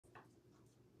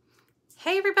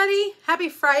Hey everybody, happy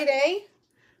Friday.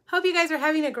 Hope you guys are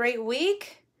having a great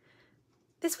week.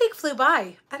 This week flew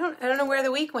by. I don't know where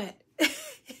the week went.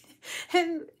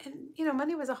 and you know,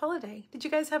 Monday was a holiday. Did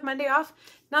you guys have Monday off?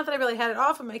 Not that I really had it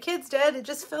off, and my kids did. It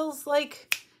just feels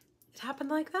like it happened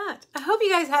like that. I hope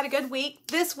you guys had a good week.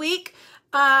 This week,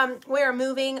 we are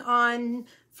moving on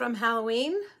from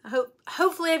Halloween.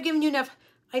 Hopefully I've given you enough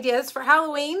ideas for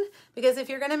Halloween, because if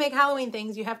you're going to make Halloween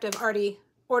things, you have to have already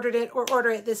ordered it or order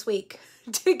it this week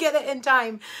to get it in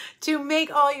time to make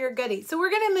all your goodies. So we're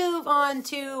going to move on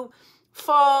to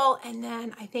fall, and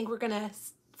then I think we're going to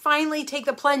finally take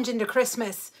the plunge into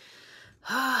Christmas.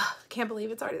 Can't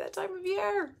believe it's already that time of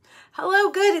year.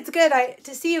 Hello, good. It's good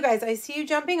to see you guys. I see you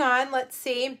jumping on. Let's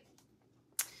see.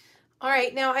 All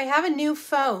right, now I have a new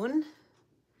phone,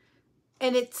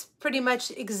 and it's pretty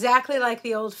much exactly like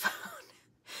the old phone.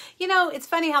 You know, it's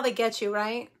funny how they get you,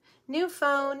 right? New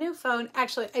phone.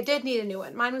 Actually, I did need a new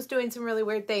one. Mine was doing some really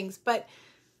weird things, but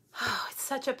it's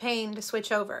such a pain to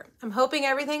switch over. I'm hoping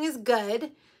everything is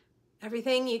good.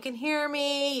 Everything, you can hear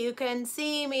me, you can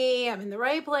see me, I'm in the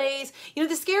right place. You know,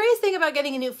 the scariest thing about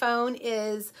getting a new phone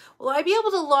is, will I be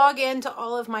able to log into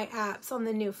all of my apps on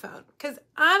the new phone? Because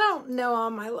I don't know all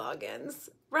my logins,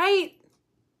 right?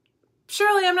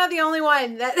 Surely I'm not the only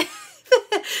one that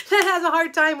that has a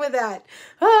hard time with that.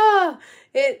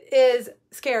 It is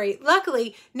scary.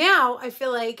 Luckily, now I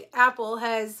feel like Apple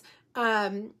has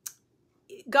gotten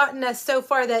us so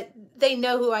far that they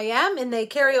know who I am, and they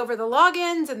carry over the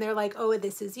logins, and they're like, oh,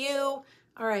 this is you.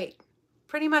 All right.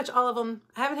 Pretty much all of them.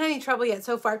 I haven't had any trouble yet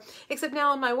so far, except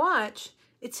now on my watch,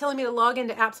 it's telling me to log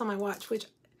into apps on my watch, which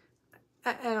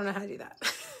I don't know how to do that.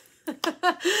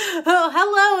 Oh,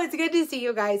 hello. It's good to see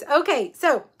you guys. Okay.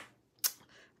 So,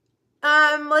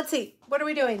 let's see. What are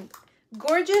we doing?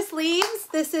 Gorgeous leaves.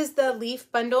 This is the leaf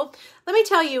bundle. Let me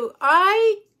tell you,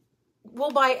 I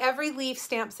will buy every leaf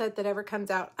stamp set that ever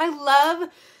comes out. I love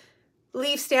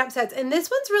leaf stamp sets, and this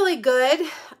one's really good.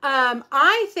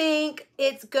 I think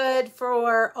it's good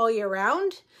for all year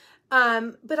round,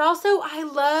 but also I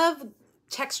love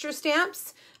texture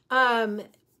stamps. You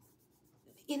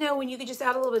know, when you could just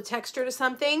add a little bit of texture to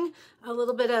something, a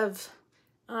little bit of,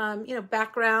 you know,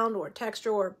 background or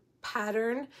texture or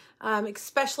pattern,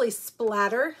 especially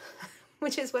splatter,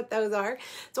 which is what those are.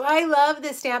 So I love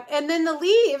this stamp. And then the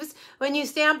leaves, when you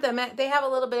stamp them, they have a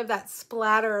little bit of that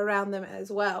splatter around them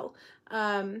as well.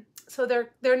 So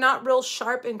they're not real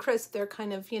sharp and crisp. They're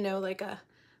kind of, you know, like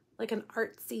an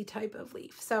artsy type of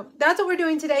leaf. So that's what we're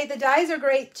doing today. The dies are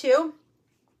great too.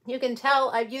 You can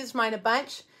tell I've used mine a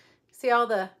bunch. See all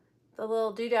the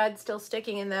little doodads still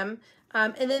sticking in them.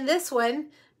 And then this one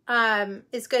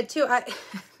is good too.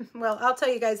 Well, I'll tell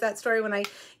you guys that story when I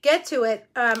get to it.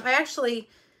 I actually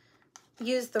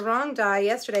used the wrong die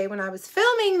yesterday when I was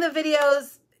filming the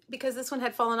videos because this one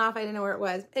had fallen off. I didn't know where it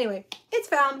was. Anyway, it's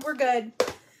found. We're good.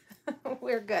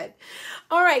 We're good.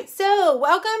 All right. So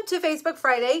welcome to Facebook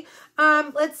Friday.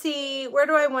 Let's see. Where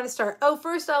do I want to start? Oh,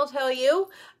 first I'll tell you,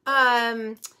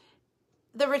 the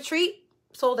retreat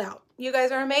sold out. You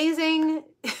guys are amazing.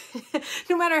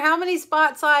 No matter how many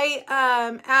spots I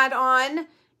add on,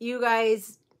 you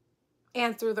guys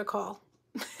answer the call.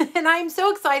 And I'm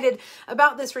so excited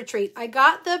about this retreat. I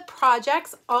got the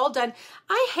projects all done.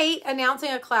 I hate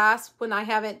announcing a class when I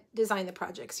haven't designed the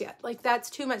projects yet. Like, that's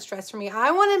too much stress for me.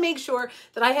 I want to make sure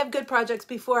that I have good projects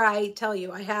before I tell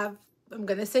you I'm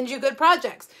going to send you good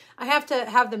projects. I have to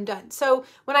have them done. So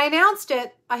when I announced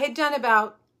it, I had done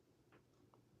about,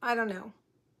 I don't know,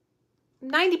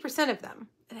 90% of them,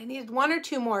 and I needed one or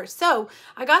two more. So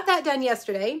I got that done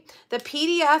yesterday. The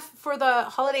PDF for the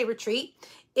holiday retreat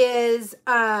is,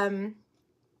 my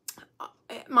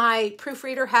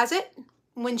proofreader has it.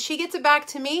 When she gets it back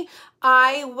to me,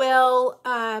 I will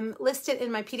list it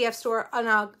in my PDF store, and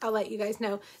I'll let you guys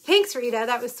know. Thanks, Rita.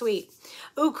 That was sweet.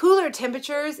 Ooh, cooler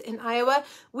temperatures in Iowa.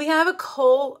 We have a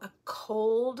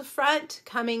cold front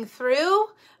coming through.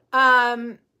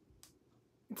 It's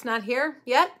not here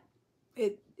yet.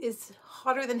 It is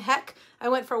hotter than heck. I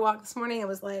went for a walk this morning. I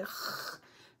was like, ugh.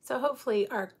 So hopefully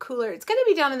our cooler, it's going to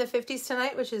be down in the 50s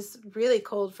tonight, which is really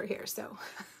cold for here. So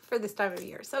for this time of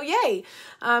year. So yay.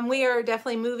 We are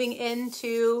definitely moving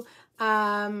into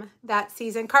that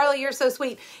season. Carly, you're so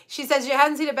sweet. She says you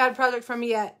hadn't seen a bad project from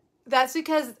me yet. That's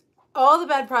because all the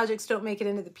bad projects don't make it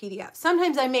into the PDF.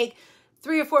 Sometimes I make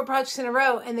 3 or 4 projects in a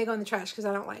row and they go in the trash because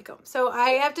I don't like them. So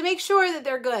I have to make sure that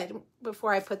they're good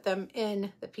before I put them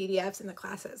in the PDFs in the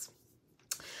classes.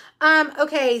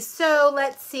 Okay, so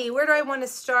let's see. Where do I want to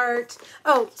start?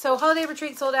 Oh, so holiday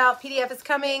retreat sold out. PDF is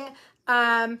coming.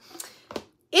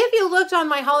 If you looked on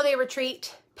my holiday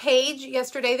retreat page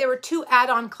yesterday, there were 2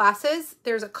 add-on classes.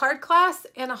 There's a card class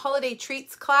and a holiday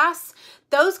treats class.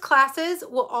 Those classes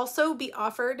will also be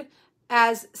offered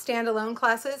as standalone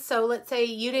classes. So let's say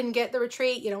you didn't get the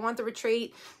retreat, you don't want the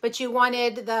retreat, but you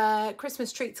wanted the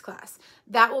Christmas treats class.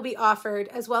 That will be offered,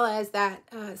 as well as that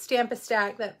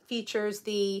Stamp-A-Stack that features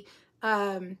the,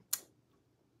 Be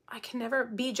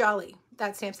Jolly,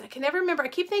 that stamp set. I can never remember. I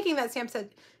keep thinking that stamp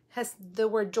set has the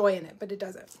word joy in it, but it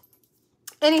doesn't.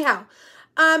 Anyhow,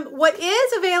 what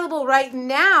is available right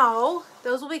now,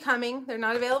 those will be coming. They're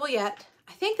not available yet.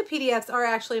 I think the PDFs are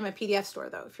actually in my PDF store,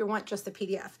 though, if you want just the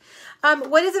PDF.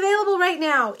 What is available right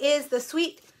now is the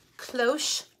Sweet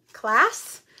Cloche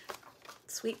class.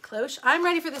 Sweet Cloche. I'm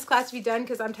ready for this class to be done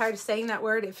because I'm tired of saying that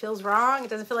word. It feels wrong. It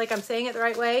doesn't feel like I'm saying it the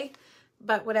right way,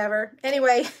 but whatever.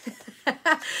 Anyway,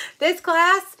 this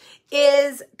class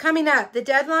is coming up. The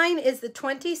deadline is the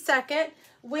 22nd,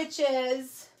 which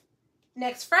is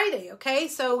next Friday, okay?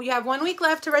 So you have 1 week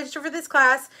left to register for this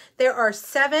class. There are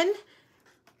 7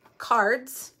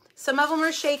 cards. Some of them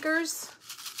are shakers.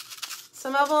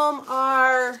 Some of them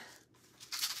are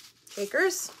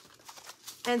shakers.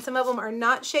 And some of them are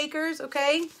not shakers,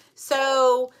 okay?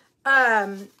 So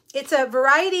it's a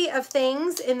variety of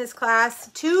things in this class.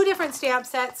 2 different stamp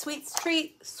sets,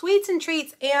 Sweets and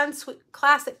Treats, and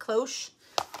Classic Cloche.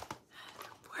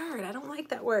 I don't like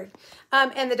that word.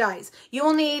 And the dies. You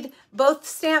will need both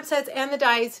stamp sets and the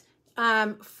dies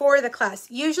for the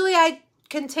class. Usually I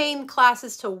contain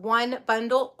classes to 1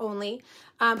 bundle only,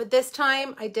 but this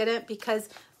time I didn't because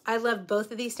I love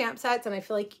both of these stamp sets, and I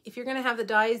feel like if you're going to have the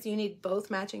dies, you need both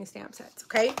matching stamp sets,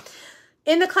 okay?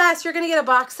 In the class, you're going to get a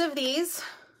box of these,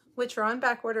 which are on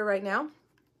back order right now.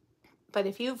 But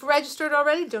if you've registered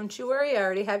already, don't you worry. I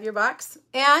already have your box.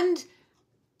 And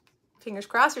fingers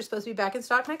crossed, you're supposed to be back in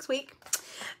stock next week.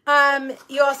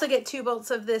 You also get 2 bolts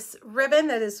of this ribbon.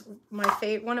 That is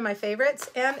one of my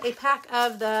favorites. And a pack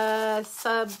of the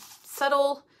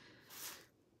Subtle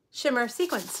Shimmer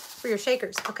Sequins for your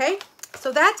shakers, okay?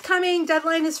 So that's coming.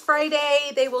 Deadline is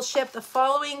Friday. They will ship the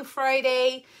following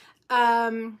Friday.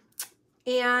 And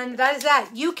that is that.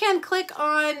 You can click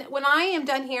on, when I am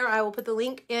done here, I will put the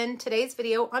link in today's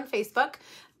video on Facebook.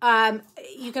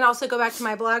 You can also go back to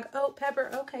my blog. Oh,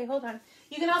 Pepper. Okay, hold on.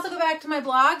 You can also go back to my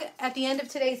blog at the end of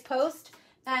today's post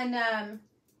and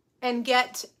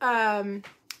get the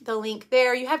link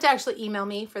there. You have to actually email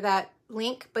me for that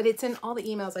link, but it's in all the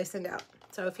emails I send out.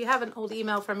 So if you have an old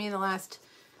email from me in the last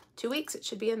 2 weeks, it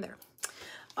should be in there.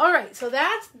 All right, so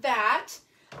that's that.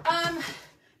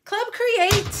 Club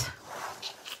Create,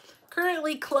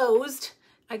 currently closed.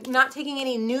 I'm not taking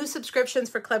any new subscriptions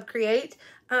for Club Create.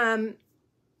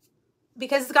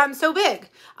 Because it's gotten so big.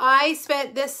 I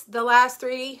spent the last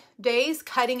 3 days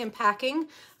cutting and packing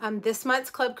this month's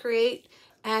Club Create,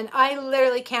 and I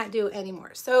literally can't do it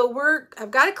anymore. So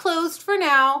I've got it closed for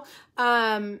now.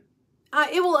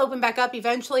 It will open back up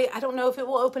eventually. I don't know if it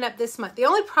will open up this month. The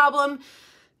only problem,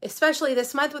 especially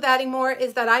this month with adding more,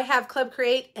 is that I have Club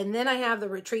Create and then I have the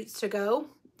retreats to go.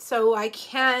 So I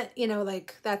can't,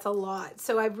 that's a lot.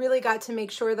 So I've really got to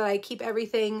make sure that I keep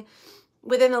everything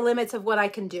within the limits of what I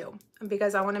can do,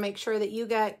 because I want to make sure that you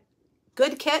get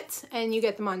good kits and you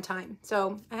get them on time.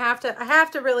 So I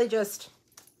have to really just,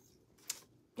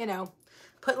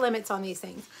 put limits on these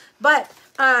things. But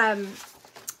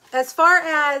as far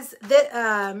as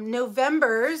the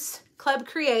November's Club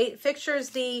Create features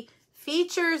the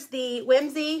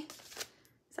Whimsy,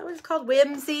 is that what it's called?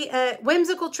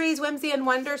 Whimsical Trees, Whimsy and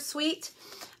Wonder Suite.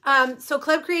 So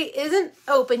Club Create isn't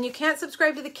open. You can't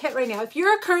subscribe to the kit right now. If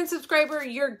you're a current subscriber,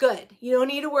 you're good. You don't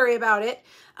need to worry about it.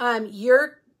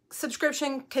 Your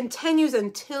subscription continues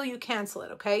until you cancel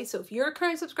it, okay? So if you're a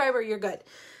current subscriber, you're good.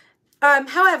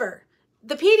 However,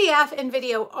 the PDF and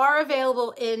video are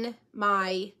available in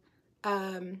my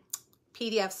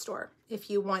PDF store if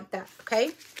you want that,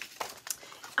 okay?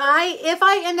 If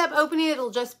I end up opening it,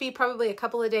 it'll just be probably a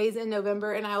couple of days in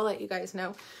November, and I'll let you guys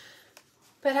know.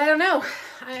 But I don't know.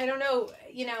 I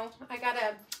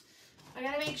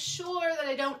gotta make sure that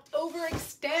I don't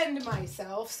overextend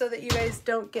myself so that you guys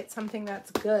don't get something that's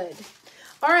good.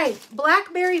 All right,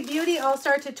 Blackberry Beauty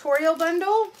All-Star Tutorial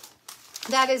Bundle.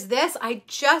 That is this. I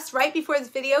just, right before this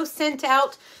video, sent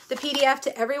out the PDF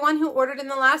to everyone who ordered in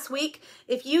the last week.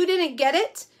 If you didn't get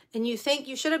it and you think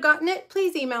you should have gotten it,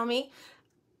 please email me.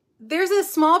 There's a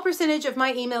small percentage of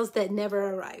my emails that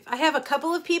never arrive. I have a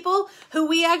couple of people who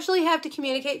we actually have to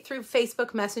communicate through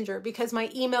Facebook Messenger because my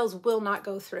emails will not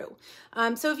go through.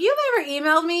 So if you've ever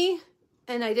emailed me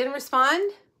and I didn't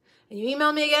respond, and you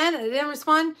emailed me again and I didn't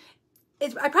respond,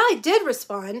 I probably did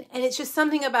respond, and it's just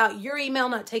something about your email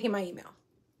not taking my email.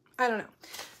 I don't know.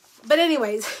 But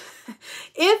anyways,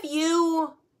 If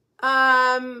you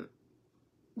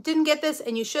didn't get this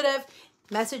and you should have,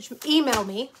 email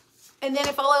me. And then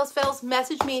if all else fails,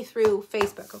 message me through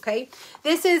Facebook, okay?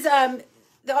 This is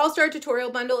the All-Star Tutorial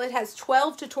Bundle. It has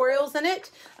 12 tutorials in it,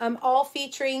 all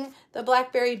featuring the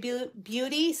Blackberry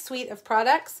Beauty suite of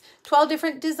products. 12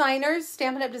 different designers,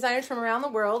 Stampin' Up! Designers from around the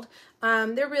world.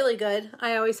 They're really good.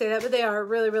 I always say that, but they are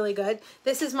really, really good.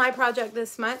 This is my project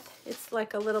this month. It's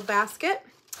like a little basket.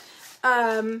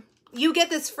 You get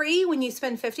this free when you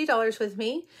spend $50 with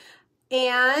me.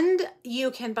 And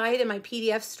you can buy it in my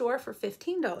PDF store for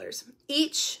 $15.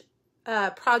 Each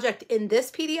project in this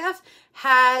PDF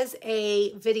has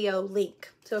a video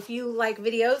link. So if you like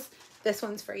videos, this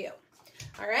one's for you.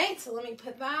 All right, so let me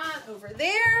put that over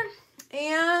there.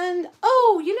 And,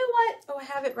 oh, you know what? Oh, I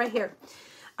have it right here.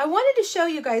 I wanted to show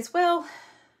you guys, well,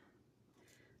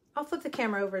 I'll flip the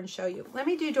camera over and show you. Let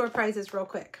me do door prizes real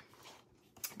quick.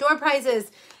 Door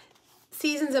prizes.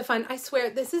 Seasons of Fun. I swear,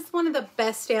 this is one of the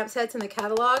best stamp sets in the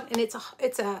catalog, and it's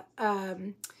a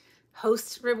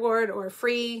host reward or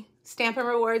free Stampin'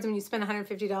 Rewards when you spend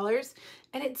 $150,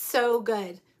 and it's so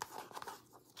good.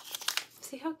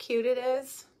 See how cute it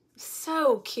is?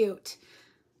 So cute.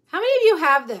 How many of you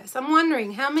have this? I'm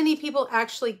wondering how many people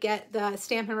actually get the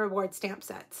Stampin' Reward stamp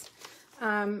sets,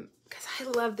 because I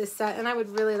love this set, and I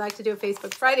would really like to do a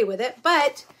Facebook Friday with it,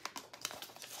 but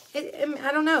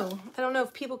I don't know. I don't know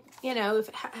if people, you know,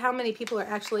 how many people are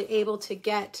actually able to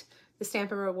get the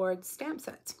Stampin' Rewards stamp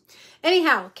sets.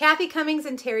 Anyhow, Kathy Cummings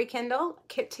and Terry Kendall.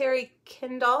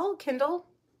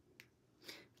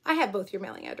 I have both your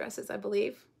mailing addresses, I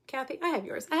believe. Kathy, I have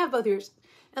yours. I have both yours.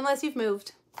 Unless you've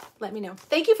moved, let me know.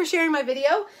 Thank you for sharing my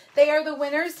video. They are the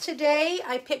winners today.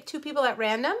 I picked 2 people at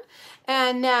random.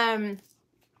 And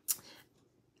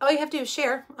all you have to do is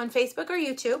share on Facebook or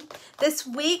YouTube. This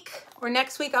week or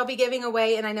next week, I'll be giving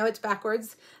away, and I know it's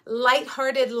backwards,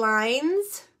 Lighthearted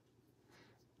Lines.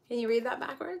 Can you read that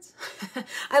backwards?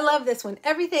 I love this one.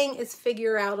 Everything is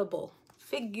figure-outable.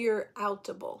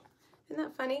 Figure-outable. Isn't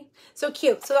that funny? So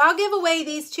cute. So I'll give away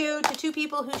these 2 to 2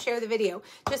 people who share the video.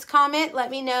 Just comment,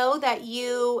 let me know that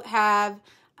you have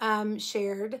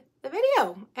shared the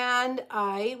video, and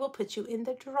I will put you in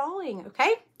the drawing,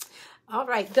 okay? All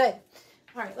right, good.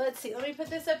 All right, let's see. Let me put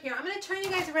this up here. I'm going to turn you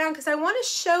guys around because I want to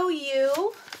show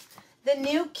you the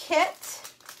new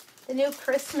kit, the new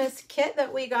Christmas kit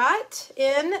that we got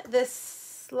in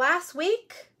this last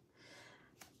week.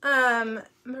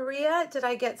 Maria, did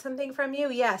I get something from you?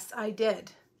 Yes, I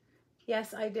did.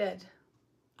 Yes, I did.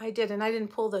 I did, and I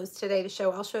didn't pull those today to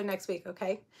show. I'll show next week,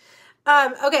 okay?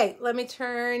 Okay, let me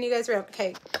turn you guys around.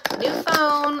 Okay, new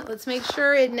phone. Let's make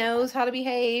sure it knows how to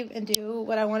behave and do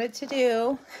what I want it to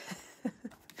do.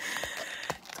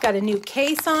 It's got a new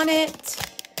case on it,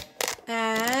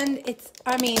 and it's,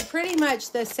 I mean, pretty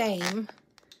much the same.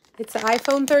 It's the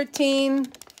iPhone 13.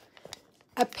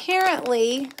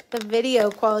 Apparently, the video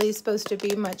quality is supposed to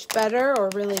be much better or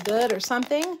really good or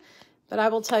something, but I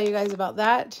will tell you guys about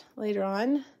that later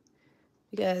on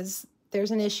because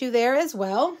there's an issue there as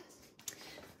well.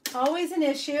 Always an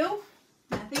issue.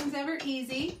 Nothing's ever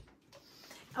easy.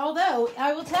 Although,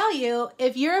 I will tell you,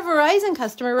 if you're a Verizon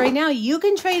customer right now, you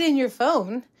can trade in your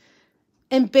phone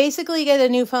and basically get a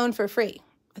new phone for free.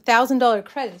 $1,000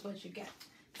 credit is what you get.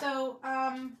 So,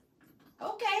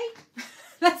 okay.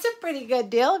 That's a pretty good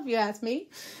deal if you ask me.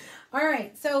 All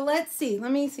right, so let's see.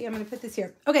 Let me see. I'm going to put this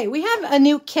here. Okay, we have a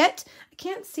new kit. I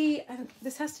can't see.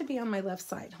 This has to be on my left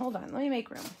side. Hold on. Let me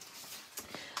make room.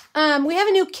 We have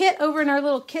a new kit over in our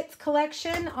little kits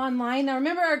collection online. Now,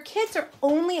 remember, our kits are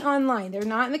only online. They're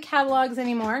not in the catalogs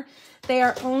anymore. They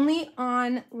are only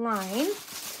online.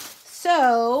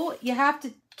 So you have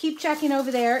to keep checking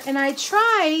over there. And I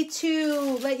try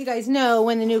to let you guys know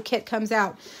when the new kit comes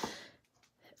out.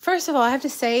 First of all, I have to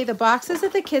say the boxes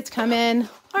that the kits come in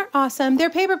are awesome. They're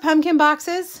paper pumpkin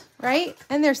boxes, right?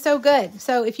 And they're so good.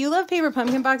 So if you love paper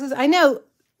pumpkin boxes, I know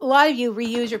a lot of you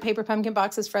reuse your paper pumpkin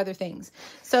boxes for other things.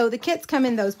 So the kits come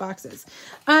in those boxes.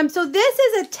 So this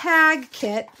is a tag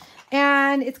kit,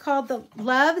 and it's called the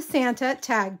Love Santa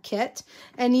Tag Kit.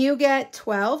 And you get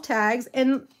 12 tags.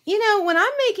 And, you know, when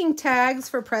I'm making tags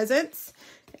for presents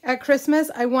at Christmas,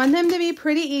 I want them to be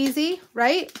pretty easy,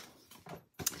 right?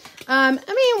 I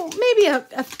mean, maybe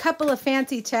a couple of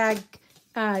fancy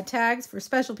tags for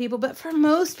special people, but for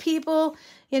most people,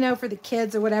 you know, for the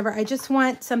kids or whatever, I just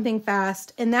want something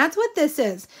fast. And that's what this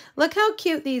is. Look how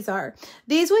cute these are.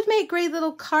 These would make great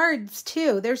little cards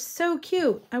too. They're so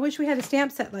cute. I wish we had a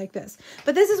stamp set like this.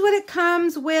 But this is what it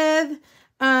comes with.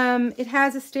 It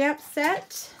has a stamp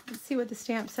set. Let's see what the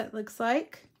stamp set looks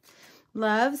like.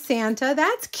 Love Santa.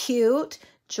 That's cute.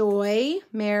 Joy,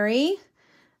 Mary,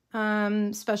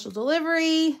 special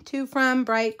delivery, to, from,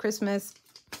 bright, Christmas.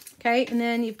 Okay, and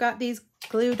then you've got these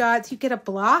glue dots. You get a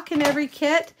block in every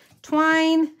kit,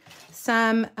 twine,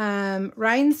 some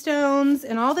rhinestones,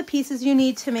 and all the pieces you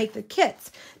need to make the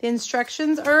kits. The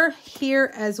instructions are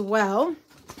here as well.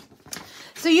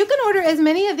 So you can order as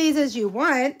many of these as you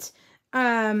want.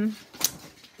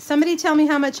 Somebody tell me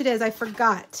how much it is. I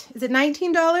forgot. Is it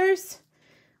 $19?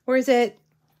 Or is it,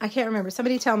 I can't remember.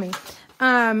 Somebody tell me.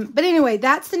 But anyway,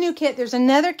 that's the new kit. There's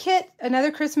another kit,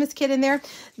 another Christmas kit in there.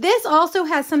 This also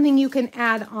has something you can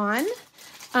add on,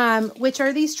 which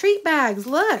are these treat bags.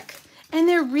 Look. And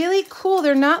they're really cool.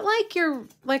 They're not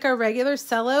like our regular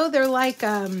cello. They're like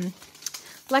a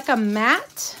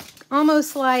matte,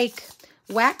 almost like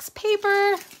wax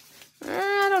paper.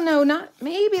 I don't know,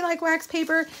 maybe like wax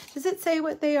paper. Does it say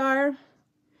what they are?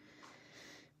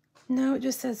 No, it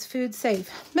just says food safe.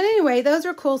 But anyway, those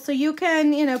are cool. So you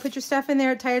can, put your stuff in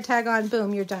there, tie your tag on,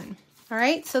 boom, you're done. All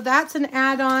right, so that's an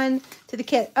add-on to the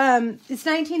kit. It's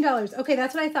 $19. Okay,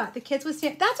 that's what I thought. The kits with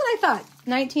stamp. That's what I thought.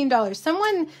 $19.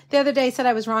 Someone the other day said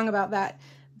I was wrong about that.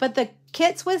 But the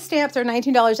kits with stamps are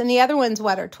 $19, and the other ones,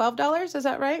 what, are $12? Is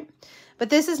that right? But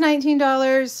this is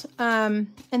 $19. And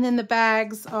then the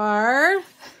bags are,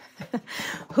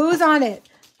 who's on it?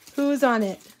 Who's on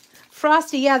it?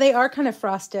 Frosty. Yeah, they are kind of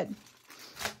frosted.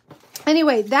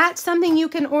 Anyway, that's something you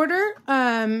can order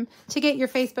to get your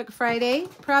Facebook Friday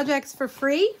projects for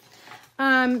free.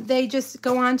 They just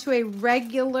go on to a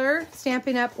regular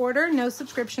Stampin' Up! Order, no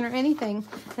subscription or anything,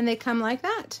 and they come like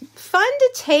that. Fun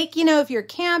to take, if you're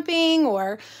camping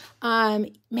or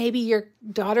maybe your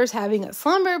daughter's having a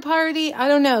slumber party. I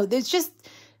don't know.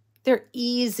 They're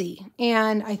easy,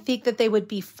 and I think that they would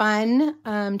be fun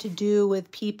to do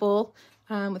with people,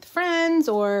 with friends,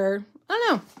 or I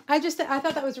don't know. I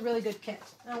thought that was a really good kit.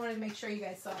 I wanted to make sure you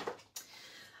guys saw it.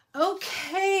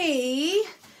 Okay,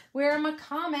 where are my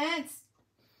comments?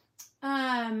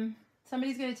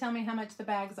 Somebody's going to tell me how much the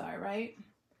bags are, right?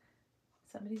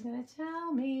 Somebody's going to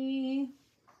tell me.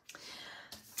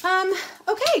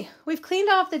 Okay, we've cleaned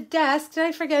off the desk. Did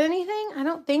I forget anything? I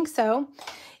don't think so.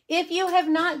 If you have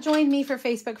not joined me for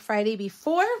Facebook Friday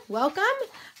before, welcome.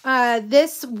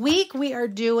 This week we are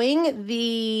doing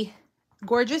the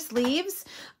gorgeous leaves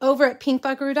over at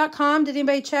pinkbuckaroo.com. Did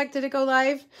anybody check? Did it go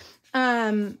live?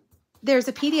 There's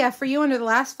a PDF for you under the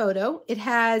last photo.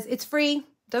 It's free.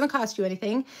 Doesn't cost you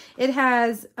anything. It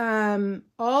has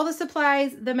all the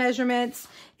supplies, the measurements,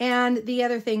 and the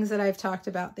other things that I've talked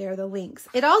about there, the links.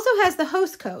 It also has the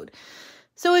host code.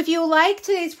 So if you like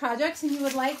today's projects and you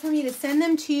would like for me to send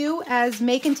them to you as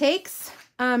make and takes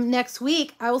next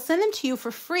week, I will send them to you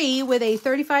for free with a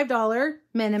 $35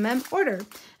 minimum order.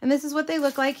 And this is what they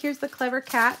look like. Here's the Clever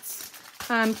Cats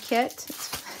kit.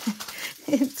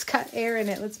 It's got air in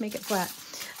it. Let's make it flat.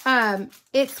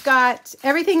 It's got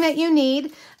everything that you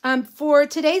need. For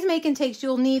today's make and takes,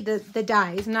 you'll need the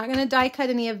dies. I'm not going to die cut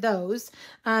any of those.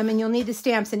 And you'll need the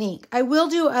stamps and ink. I will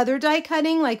do other die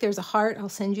cutting, like there's a heart. I'll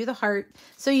send you the heart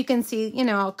so you can see,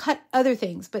 I'll cut other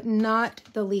things, but not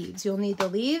the leaves. You'll need the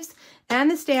leaves and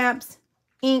the stamps,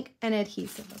 ink, and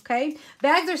adhesive, okay?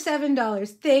 Bags are $7.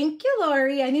 Thank you,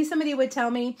 Lori. I knew somebody would tell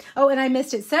me. Oh, and I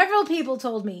missed it. Several people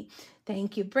told me.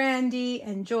 Thank you, Brandy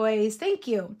and Joyce. Thank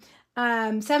you.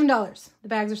 $7. The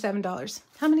bags are $7.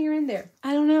 How many are in there?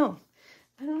 I don't know.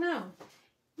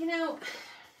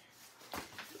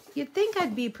 You'd think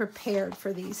I'd be prepared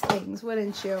for these things,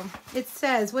 wouldn't you? It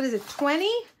says, what is it, 20?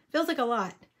 Feels like a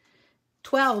lot.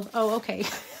 12. Oh, okay.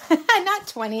 Not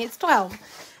 20, it's 12.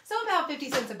 So about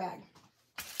 50 cents a bag.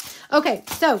 Okay,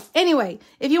 so anyway,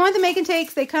 if you want the make and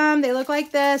takes, they come, they look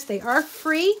like this. They are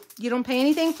free. You don't pay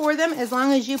anything for them as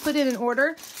long as you put in an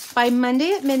order by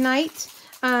Monday at midnight.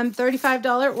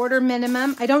 $35 order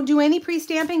minimum. I don't do any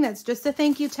pre-stamping. That's just a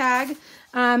thank you tag.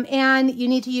 And you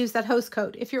need to use that host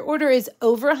code. If your order is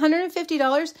over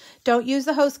 $150, don't use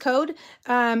the host code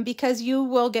because you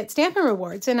will get Stampin'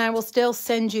 Rewards, and I will still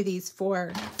send you these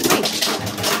for free.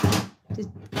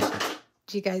 Did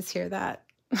you guys hear that?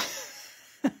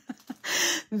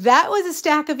 That was a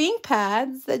stack of ink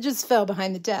pads that just fell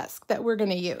behind the desk that we're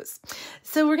going to use.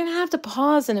 So we're going to have to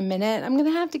pause in a minute. I'm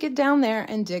going to have to get down there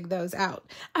and dig those out.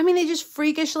 I mean, they just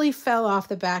freakishly fell off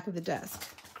the back of the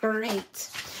desk. Great.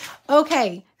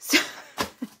 Okay. So,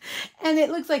 and it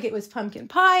looks like it was pumpkin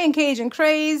pie and Cajun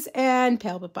craze and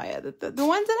pale papaya, the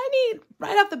ones that I need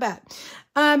right off the bat.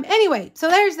 Anyway, so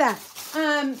there's that.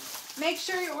 Make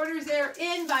sure your orders are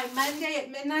in by Monday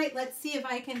at midnight. Let's see if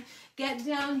I can get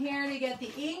down here to get the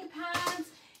ink pads.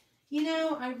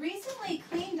 I recently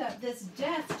cleaned up this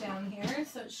desk down here,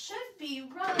 so it should be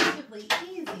relatively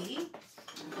easy.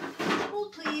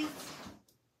 Hold, please.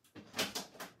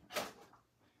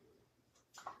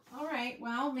 All right,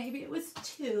 well, maybe it was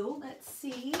 2. Let's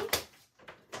see.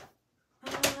 I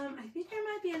think there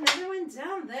might be another one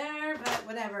down there, but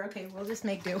whatever. Okay, we'll just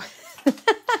make do.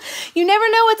 You never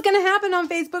know what's going to happen on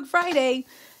Facebook Friday.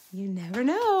 You never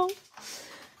know.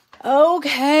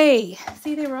 Okay.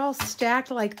 See, they were all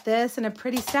stacked like this in a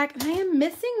pretty stack. And I am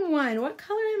missing one. What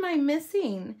color am I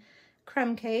missing?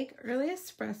 Crumb cake, early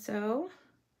espresso.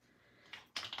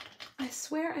 I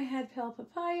swear I had pale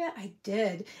papaya. I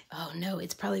did. Oh, no,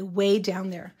 it's probably way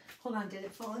down there. Hold on. Did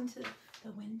it fall into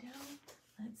the window?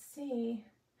 Let's see.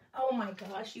 Oh, my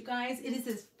gosh, you guys. It is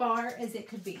as far as it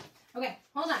could be. Okay,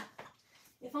 hold on.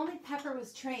 If only Pepper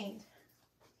was trained.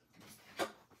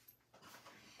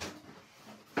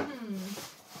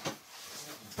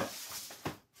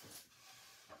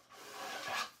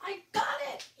 I got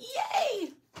it. Yay.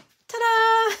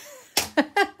 Ta-da.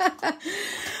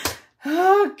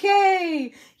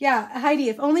 Okay. Yeah, Heidi,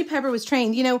 if only Pepper was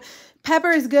trained. You know,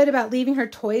 Pepper is good about leaving her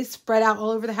toys spread out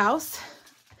all over the house.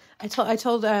 I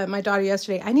told my daughter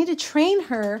yesterday, I need to train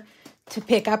her to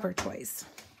pick up her toys.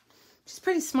 She's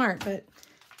pretty smart, but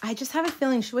I just have a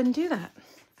feeling she wouldn't do that.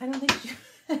 I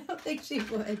don't think she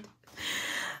would.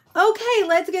 Okay,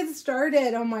 let's get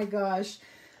started. Oh my gosh.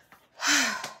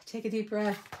 Take a deep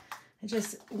breath. I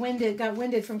just got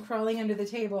winded from crawling under the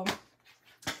table.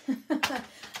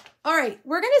 All right,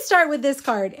 we're going to start with this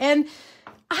card. And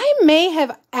I may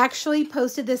have actually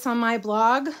posted this on my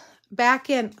blog back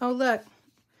in, oh look,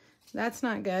 that's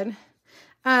not good.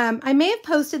 I may have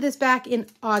posted this back in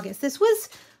August. This was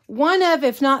one of,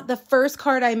 if not the first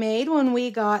card I made when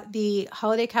we got the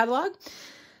holiday catalog.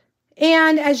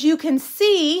 And as you can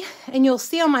see, and you'll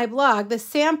see on my blog, the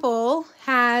sample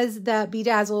has the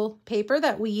Bedazzle paper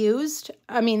that we used,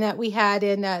 that we had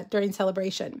in during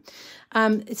celebration.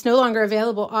 It's no longer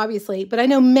available, obviously, but I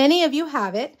know many of you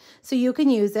have it, so you can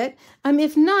use it.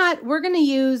 If not, we're going to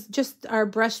use just our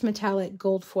brushed metallic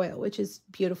gold foil, which is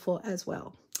beautiful as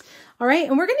well. All right,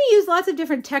 and we're going to use lots of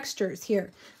different textures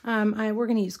here. We're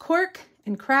going to use cork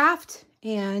and craft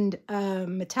and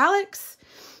metallics,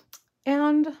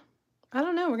 and I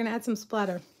don't know, we're going to add some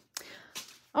splatter.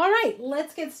 All right,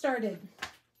 let's get started.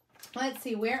 Let's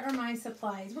see, where are my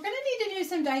supplies? We're going to need to do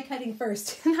some die cutting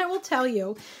first, and I will tell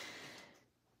you,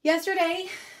 yesterday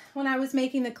when I was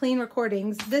making the clean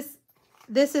recordings,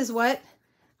 this is what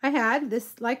I had,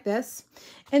 this like this.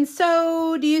 And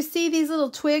so do you see these little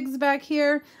twigs back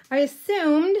here? I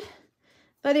assumed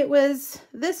that it was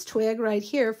this twig right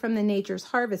here from the Nature's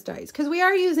Harvest dies, because we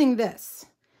are using this,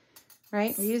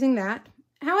 right? We're using that.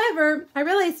 However, I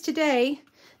realized today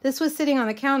this was sitting on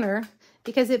the counter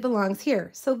because it belongs here.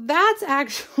 So that's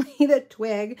actually the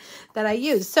twig that I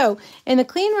used. So in the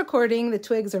clean recording, the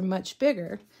twigs are much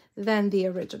bigger than the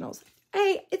originals.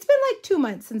 Hey, it's been like 2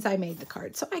 months since I made the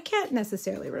card, so I can't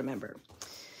necessarily remember.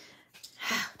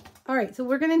 All right, so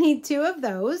we're going to need 2 of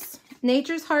those.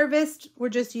 Nature's Harvest, we're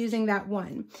just using that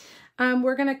one.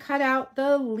 We're going to cut out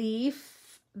the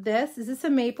leaf. Is this a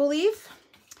maple leaf?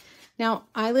 Now,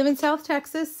 I live in South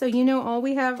Texas, so you know all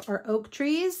we have are oak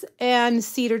trees and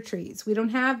cedar trees. We don't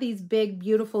have these big,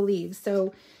 beautiful leaves,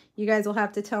 so you guys will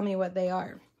have to tell me what they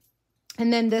are.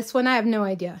 And then this one, I have no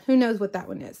idea. Who knows what that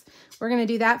one is? We're going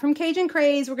to do that from Cajun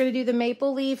Craze. We're going to do the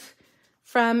maple leaf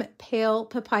from Pale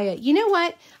Papaya. You know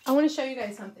what? I want to show you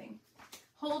guys something.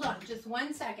 Hold on just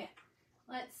 1 second.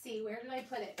 Let's see. Where did I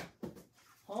put it?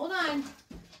 Hold on.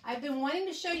 I've been wanting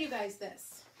to show you guys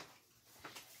this.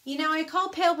 You know, I call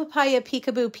Pale Papaya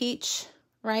Peekaboo Peach,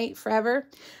 right? Forever.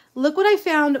 Look what I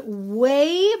found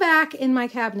way back in my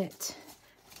cabinet.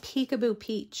 Peekaboo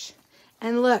Peach.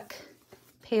 And look.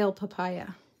 Pale Papaya.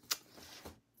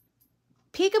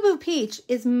 Peekaboo Peach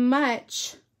is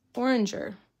much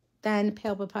oranger than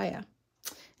Pale Papaya.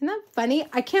 Isn't that funny?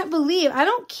 I can't believe, I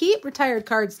don't keep retired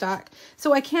cardstock,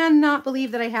 so I cannot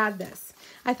believe that I had this.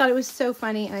 I thought it was so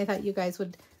funny, and I thought you guys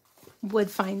would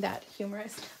find that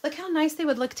humorous. Look how nice they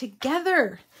would look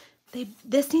together.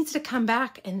 This needs to come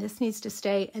back, and this needs to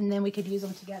stay, and then we could use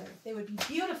them together. They would be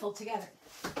beautiful together.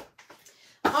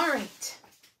 All right.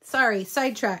 Sorry,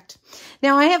 sidetracked.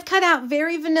 Now I have cut out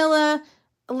Very Vanilla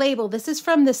label. This is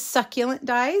from the Succulent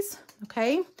dies,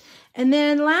 okay? And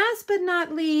then last but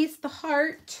not least, the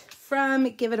heart from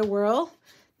Give It a Whirl.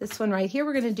 This one right here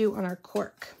we're going to do on our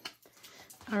cork.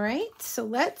 All right, so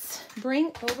let's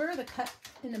bring over the cut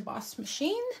and embossed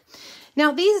machine.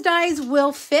 Now these dies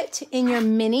will fit in your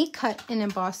mini cut and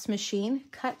embossed machine.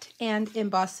 But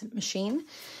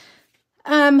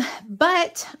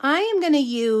I am going to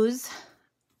use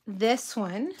this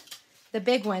one, the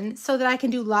big one, so that I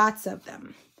can do lots of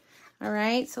them. All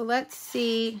right, so let's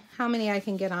see how many I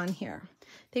can get on here. I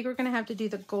think we're going to have to do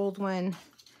the gold one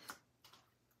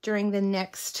during the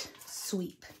next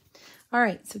sweep. All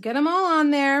right, so get them all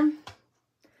on there.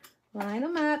 Line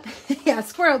them up. Yeah,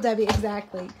 Squirrel Debbie,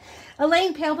 exactly.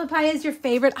 Elaine, pale papaya is your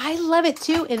favorite. I love it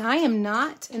too, and I am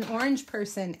not an orange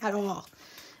person at all,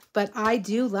 but I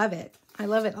do love it. I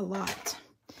love it a lot.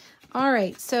 All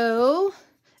right, so,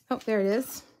 oh, there it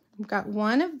is. We've got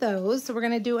one of those, so we're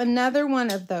going to do another one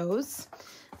of those.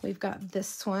 We've got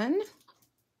this one,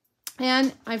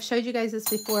 and I've showed you guys this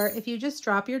before. If you just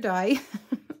drop your die,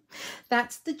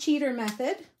 that's the cheater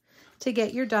method to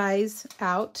get your dies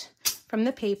out from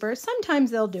the paper.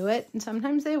 Sometimes they'll do it, and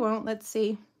sometimes they won't. Let's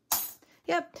see.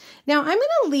 Yep. Now, I'm going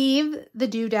to leave the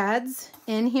doodads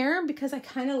in here because I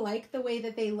kind of like the way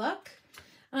that they look.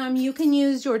 You can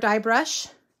use your die brush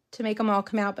to make them all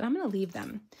come out, but I'm going to leave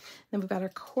them. Then we've got our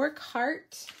cork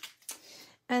heart.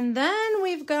 And then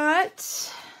we've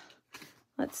got,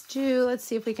 let's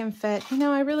see if we can fit. You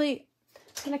know, I'm going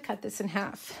to cut this in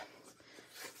half.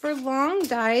 For long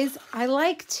dies, I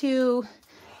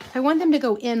want them to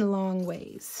go in long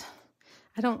ways.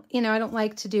 I don't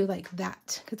like to do like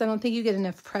that because I don't think you get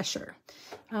enough pressure.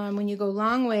 When you go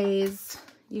long ways,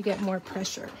 you get more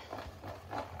pressure.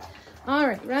 All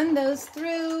right, run those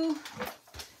through.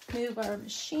 Move our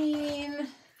machine.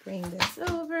 Bring this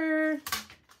over.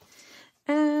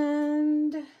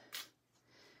 And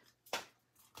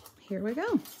here we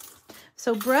go.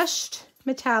 So brushed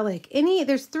metallic.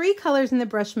 There's 3 colors in the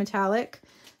brushed metallic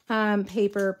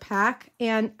paper pack,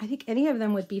 and I think any of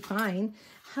them would be fine.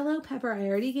 Hello, Pepper. I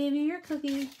already gave you your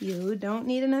cookie. You don't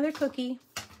need another cookie.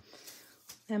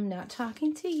 I'm not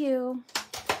talking to you.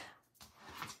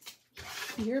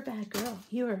 You're a bad girl.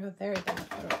 You are a very bad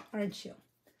girl, aren't you?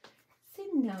 Say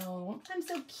no. I'm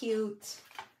so cute.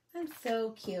 I'm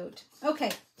so cute.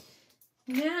 Okay.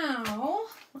 Now,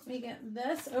 let me get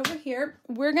this over here.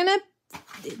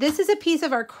 This is a piece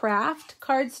of our craft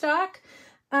cardstock.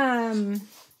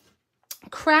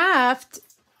 Craft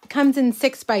comes in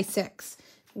 6x6,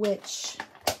 which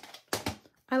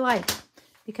I like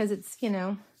because it's,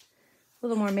 a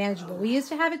little more manageable. We used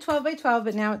to have it 12x12,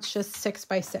 but now it's just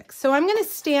 6x6. So I'm going to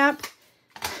stamp,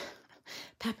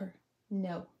 Pepper,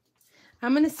 no.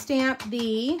 I'm going to stamp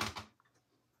is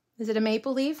it a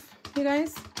maple leaf, you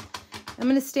guys? I'm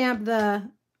going to stamp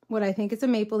what I think is a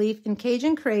maple leaf in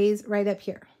Cajun Craze right up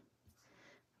here.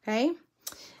 Okay?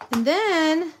 And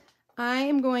then I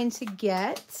am going to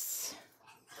get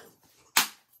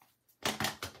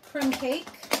crumb cake,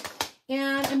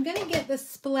 and I'm going to get the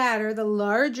splatter, the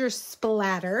larger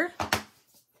splatter,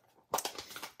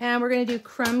 and we're going to do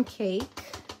crumb cake.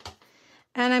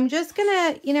 And I'm just going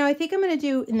to, I think I'm going to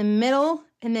do in the middle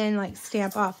and then like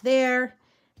stamp off there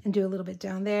and do a little bit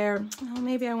down there. Oh,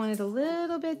 maybe I want it a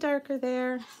little bit darker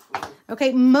there.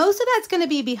 Okay, most of that's going to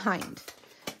be behind,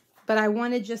 but I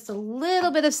wanted just a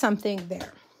little bit of something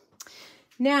there.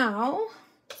 Now,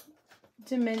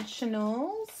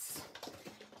 dimensionals,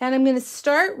 and I'm going to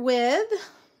start with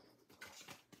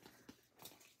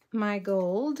my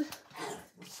gold.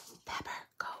 Pepper,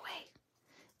 go away.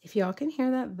 If y'all can hear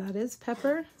that, that is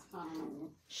Pepper.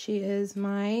 She is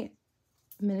my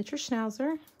miniature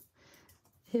schnauzer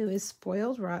who is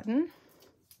spoiled rotten.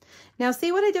 Now,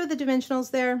 see what I did with the dimensionals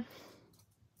there?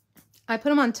 I put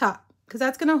them on top because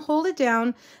that's going to hold it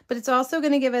down, but it's also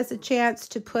going to give us a chance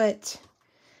to put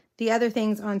the other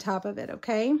things on top of it,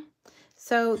 okay?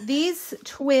 So these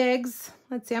twigs,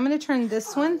 let's see, I'm going to turn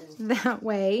this one that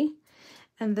way,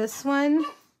 and this one,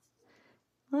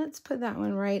 let's put that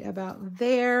one right about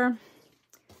there.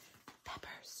 Pepper,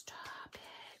 stop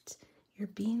it. You're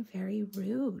being very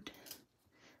rude.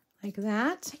 Like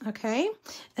that, okay?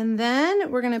 And then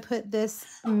we're going to put this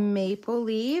maple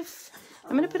leaf.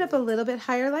 I'm going to put up a little bit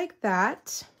higher like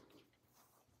that.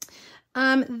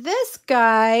 This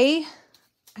guy,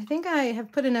 I think I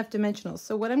have put enough dimensionals.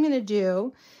 So what I'm going to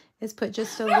do is put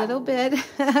just a little bit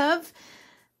of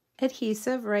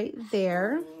adhesive right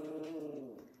there.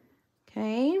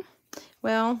 Okay.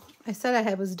 Well, I said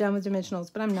I was done with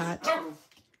dimensionals, but I'm not.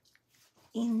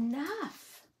 Enough.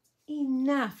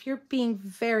 Enough. You're being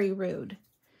very rude.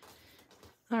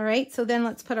 All right. So then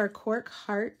let's put our cork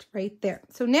heart right there.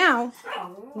 So now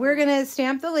we're going to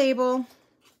stamp the label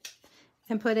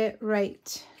and put it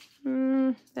right.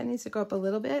 That needs to go up a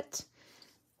little bit.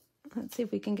 Let's see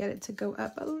if we can get it to go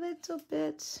up a little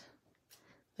bit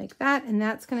like that. And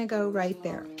that's going to go right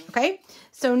there. Okay.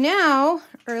 So now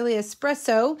early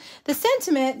espresso, the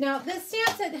sentiment. Now this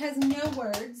stamp set has no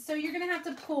words. So you're going to have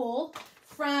to pull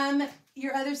from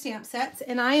your other stamp sets.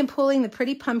 And I am pulling the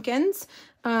Pretty Pumpkins.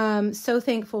 So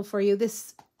thankful for you.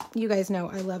 You guys know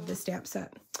I love this stamp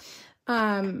set.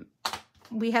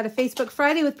 we had a Facebook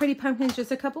Friday with Pretty Pumpkins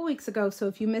just a couple weeks ago. So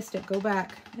if you missed it, go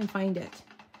back and find it.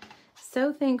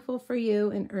 So thankful for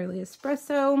you in Early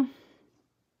Espresso.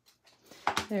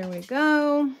 There we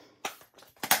go.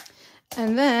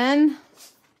 And then,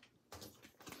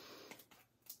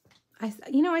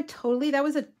 that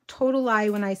was a total lie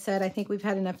when I said I think we've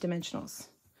had enough dimensionals.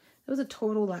 That was a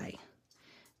total lie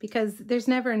because there's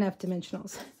never enough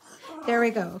dimensionals. There we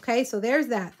go. Okay, so there's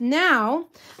that. Now,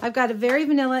 I've got a Very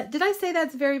Vanilla. Did I say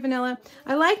that's Very Vanilla?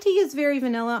 I like to use Very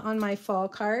Vanilla on my fall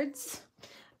cards.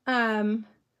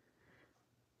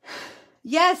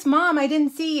 Yes, Mom, I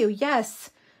didn't see you. Yes.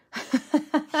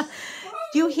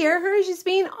 Do you hear her? She's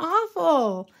being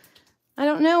awful. I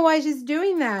don't know why she's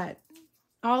doing that.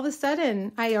 All of a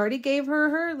sudden, I already gave her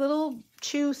her little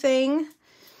chew thing.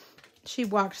 She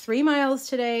walked 3 miles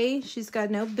today. She's got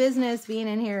no business being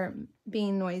in here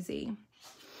being noisy.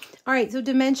 All right, so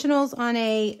dimensionals on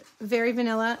a Very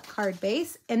Vanilla card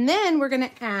base. And then we're going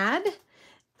to add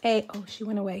oh, she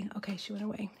went away. Okay, she went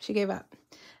away. She gave up.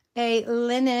 A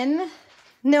linen.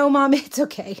 No, Mom, it's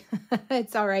okay.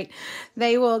 It's all right.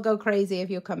 They will go crazy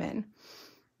if you come in.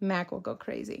 Mac will go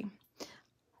crazy.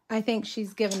 I think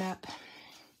she's given up.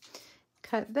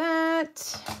 Cut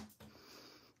that.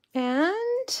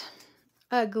 And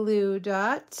a glue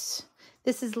dot.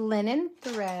 This is linen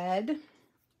thread.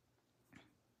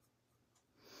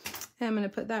 I'm going to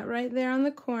put that right there on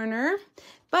the corner.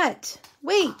 But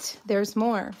wait, there's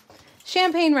more.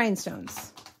 Champagne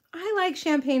rhinestones. I like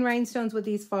champagne rhinestones with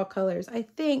these fall colors. I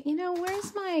think,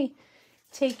 where's my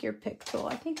take your pick tool?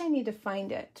 I think I need to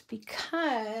find it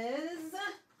because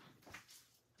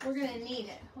we're going to need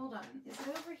it. Hold on. Is it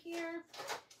over here?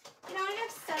 I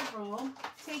have several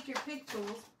take your pick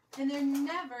tools and they're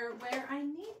never where I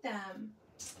need them.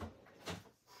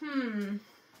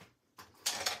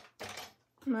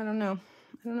 I don't know.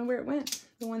 I don't know where it went.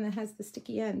 The one that has the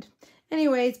sticky end.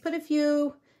 Anyways, put a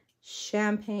few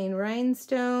champagne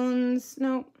rhinestones.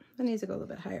 No, that needs to go a little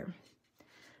bit higher.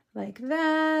 Like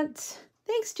that.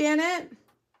 Thanks, Janet.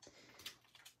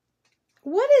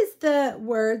 What is the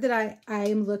word that I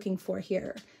am looking for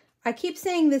here? I keep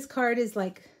saying this card is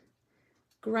like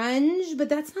grunge, but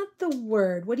that's not the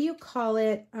word. What do you call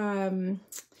it?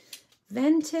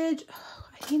 Vintage. Oh,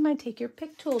 I need my take your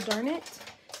pick tool, darn it.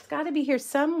 It's got to be here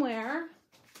somewhere.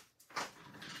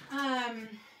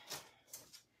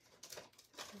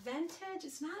 Vintage?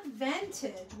 It's not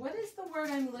vintage. What is the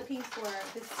word I'm looking for?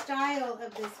 The style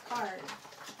of this card.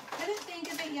 I couldn't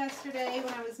think of it yesterday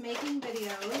when I was making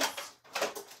videos.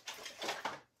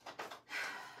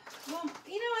 Well, I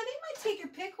think my take your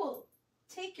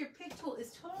pick tool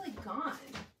is totally gone.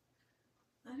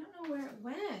 I don't know where it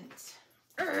went.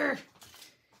 Urgh.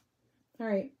 All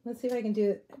right, let's see if I can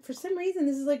do it. For some reason,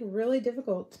 this is like really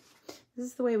difficult. This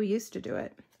is the way we used to do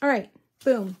it. All right,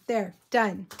 boom, there,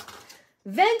 done.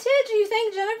 Vintage, do you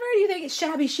think, Jennifer? Do you think it's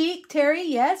shabby chic? Terry,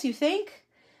 yes, you think?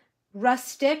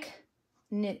 Rustic,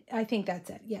 knit, I think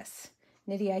that's it, yes.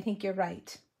 Nitty, I think you're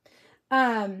right.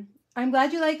 I'm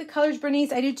glad you like the colors,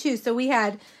 Bernice. I do too. So we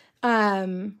had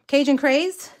Cajun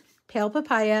Craze, Pale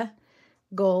Papaya,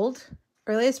 Gold,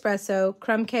 Early Espresso,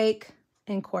 Crumb Cake,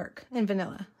 and Quark, and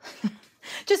Vanilla.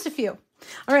 Just a few.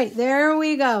 All right, there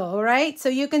we go. All right, so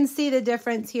you can see the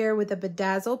difference here with the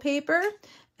bedazzle paper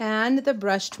and the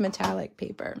brushed metallic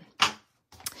paper.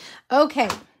 Okay,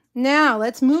 now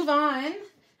let's move on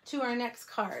to our next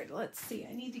card. Let's see,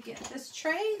 I need to get this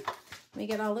tray. Let me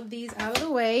get all of these out of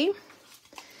the way.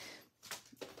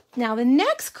 Now the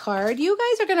next card you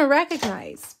guys are going to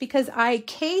recognize because I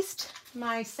cased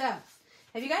myself.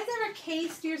 Have you guys ever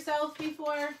cased yourself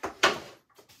before?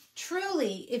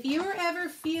 Truly, if you are ever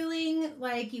feeling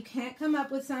like you can't come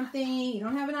up with something, you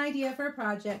don't have an idea for a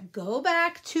project, go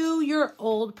back to your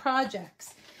old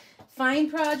projects. Find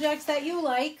projects that you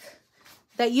like,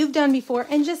 that you've done before,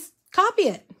 and just copy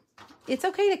it. It's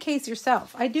okay to case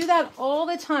yourself. I do that all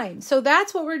the time. So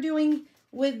that's what we're doing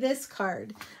with this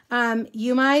card.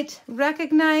 You might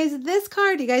recognize this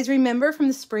card. You guys remember from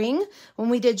the spring when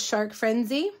we did Shark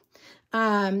Frenzy?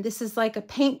 This is like a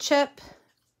paint chip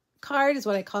card is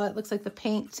what I call it. It looks like the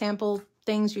paint sample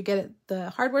things you get at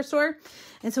the hardware store.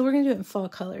 And so we're going to do it in fall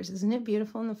colors. Isn't it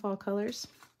beautiful in the fall colors?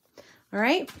 All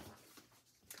right.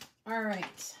 All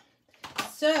right.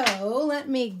 So let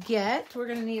me we're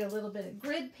going to need a little bit of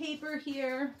grid paper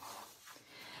here.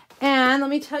 And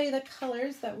let me tell you the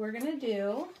colors that we're going to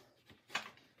do.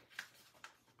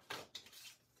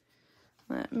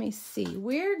 Let me see.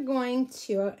 We're going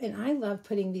to, and I love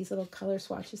putting these little color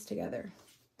swatches together.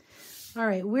 All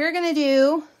right, we're going to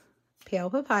do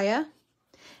Pale Papaya,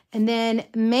 And then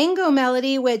Mango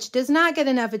Melody, which does not get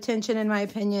enough attention in my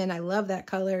opinion. I love that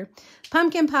color.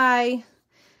 Pumpkin Pie,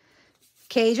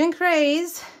 Cajun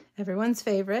Craze, everyone's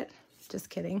favorite. Just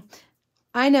kidding.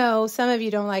 I know some of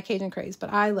you don't like Cajun Craze,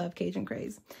 but I love Cajun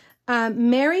Craze.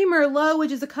 Merry Merlot,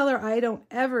 which is a color I don't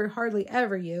hardly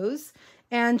ever use,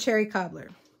 and Cherry Cobbler.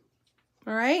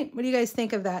 All right, what do you guys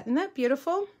think of that? Isn't that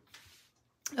beautiful?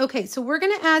 Okay, so we're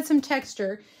gonna add some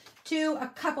texture to a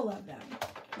couple of them.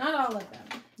 Not all of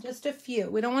them, just a few.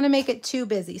 We don't wanna make it too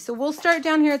busy. So we'll start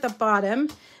down here at the bottom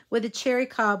with a Cherry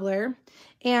Cobbler,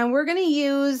 and we're gonna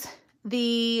use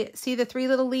see the 3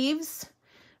 little leaves?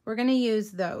 We're gonna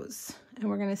use those, and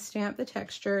we're gonna stamp the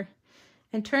texture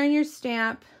and turn your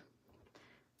stamp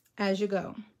as you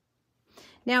go.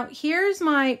 Now, here's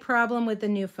my problem with the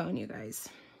new phone, you guys.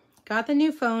 Got the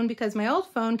new phone because my old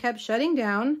phone kept shutting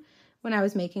down when I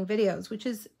was making videos, which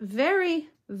is very,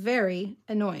 very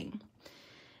annoying.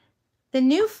 The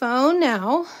new phone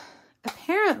now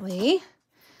apparently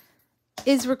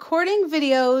is recording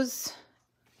videos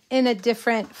in a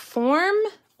different form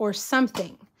or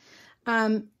something.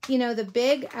 You know, the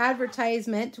big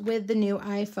advertisement with the new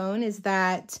iPhone is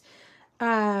that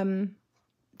the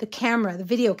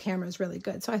video camera is really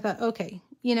good. So I thought, okay,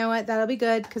 you know what? That'll be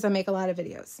good because I make a lot of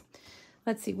videos.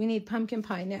 Let's see. We need pumpkin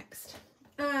pie next.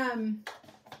 The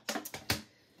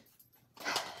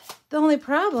only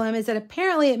problem is that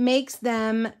apparently it makes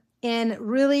them in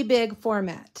really big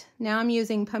format. Now I'm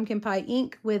using pumpkin pie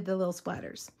ink with the little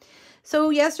splatters. So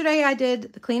yesterday I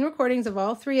did the clean recordings of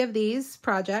all 3 of these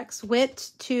projects.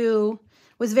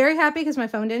 Was very happy because my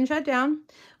phone didn't shut down.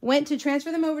 Went to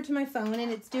transfer them over to my phone,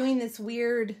 and it's doing this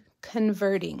weird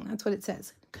converting. That's what it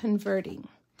says, converting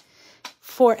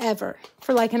forever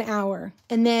for like an hour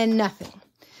and then nothing.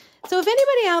 So if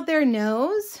anybody out there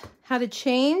knows how to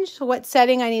change what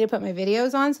setting I need to put my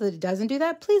videos on so that it doesn't do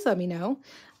that, please let me know.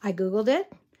 I Googled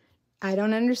it. I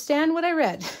don't understand what I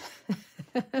read.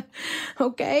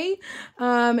 Okay.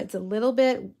 It's a little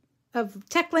bit of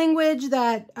tech language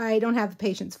that I don't have the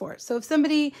patience for. So if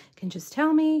somebody can just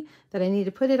tell me that I need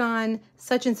to put it on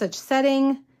such and such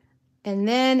setting, and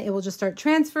then it will just start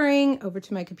transferring over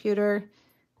to my computer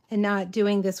and not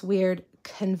doing this weird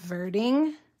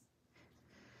converting.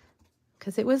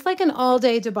 Because it was like an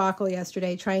all-day debacle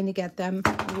yesterday trying to get them,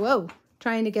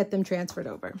 transferred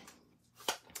over.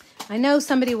 I know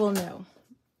somebody will know.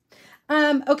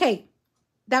 Okay,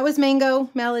 that was Mango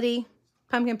Melody,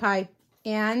 Pumpkin Pie,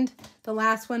 and the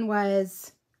last one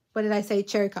was, what did I say?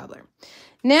 Cherry Cobbler.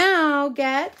 Now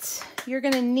you're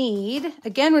gonna need,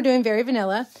 again, we're doing Very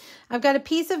Vanilla. I've got a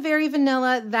piece of Very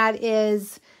Vanilla that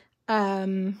is,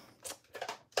 where's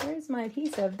my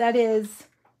adhesive? That is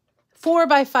 4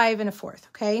 by 5 1/4,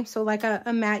 okay? So like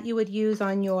a mat you would use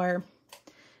on your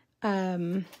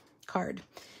card.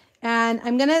 And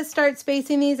I'm gonna start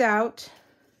spacing these out.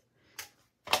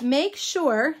 Make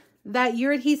sure that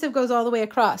your adhesive goes all the way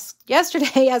across.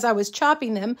 Yesterday, as I was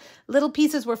chopping them, little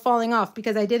pieces were falling off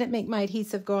because I didn't make my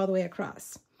adhesive go all the way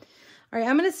across. All right,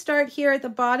 I'm gonna start here at the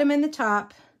bottom and the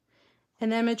top,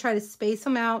 and then I'm gonna try to space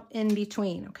them out in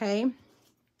between, okay?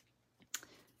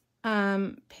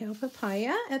 Pale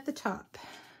Papaya at the top.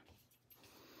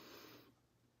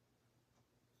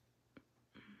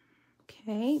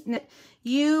 Okay, now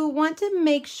you want to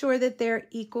make sure that they're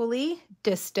equally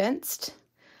distanced.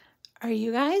 Are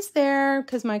you guys there?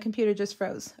 Because my computer just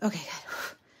froze. Okay,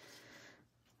 good.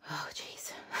 Oh,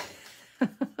 jeez.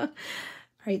 All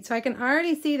right, so I can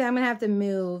already see that I'm going to have to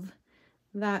move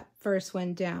that first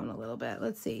one down a little bit.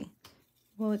 Let's see.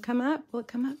 Will it come up? Will it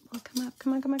come up? Will it come up?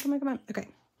 Come on, come on, come on, come on. Okay.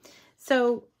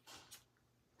 So,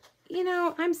 you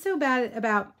know, I'm so bad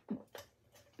about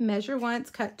measure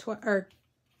once, cut twice, or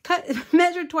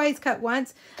measure twice, cut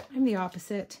once. I'm the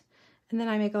opposite. And then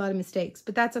I make a lot of mistakes,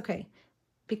 but that's okay,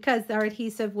 because our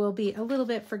adhesive will be a little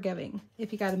bit forgiving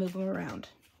if you got to move them around.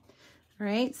 All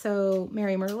right, so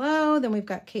Merry Merlot, then we've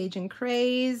got Cajun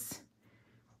Craze.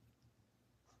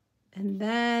 And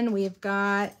then we've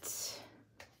got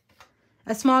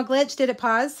a small glitch. Did it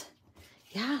pause?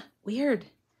 Yeah, weird.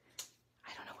 I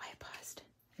don't know why it paused.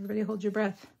 Everybody hold your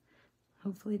breath.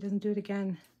 Hopefully it doesn't do it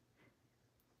again.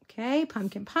 Okay,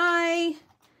 Pumpkin Pie.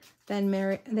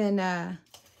 Then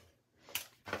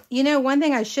you know, one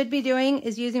thing I should be doing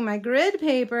is using my grid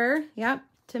paper, yep,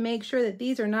 to make sure that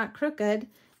these are not crooked,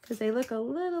 because they look a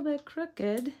little bit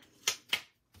crooked.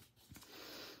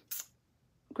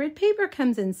 Grid paper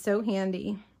comes in so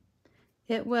handy.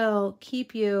 It will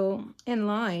keep you in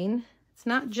line. It's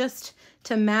not just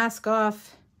to mask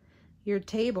off your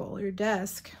table, your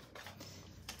desk,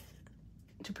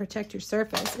 to protect your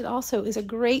surface. It also is a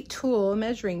great tool, a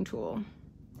measuring tool.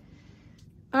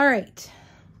 All right.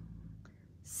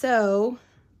 So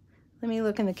let me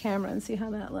look in the camera and see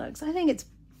how that looks. I think it's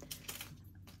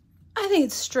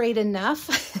straight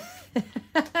enough.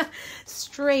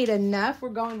 Straight enough. We're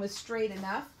going with straight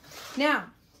enough. Now,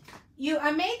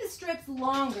 I made the strips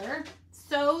longer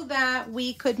so that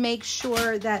we could make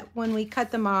sure that when we cut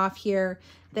them off here,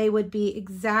 they would be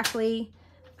exactly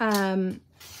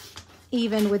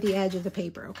even with the edge of the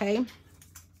paper, okay?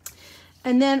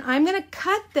 And then I'm gonna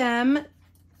cut them.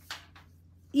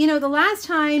 You know, the last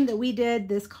time that we did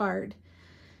this card,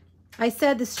 I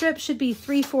said the strip should be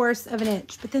 3/4 of an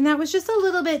inch, but then that was just a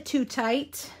little bit too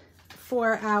tight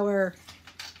for our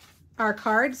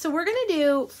card. So we're gonna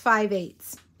do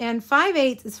 5/8. And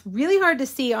 5/8 is really hard to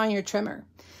see on your trimmer,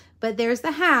 but there's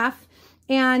the half,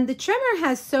 and the trimmer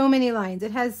has so many lines.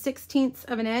 It has 1/16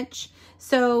 of an inch.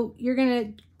 So you're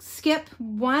gonna skip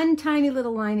one tiny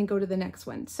little line and go to the next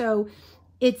one. So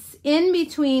it's in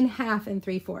between half and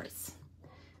 3/4.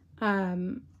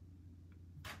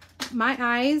 My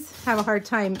eyes have a hard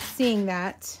time seeing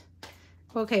that.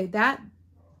 Okay, that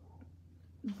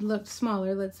looked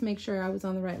smaller. Let's make sure I was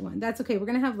on the right one. That's okay. We're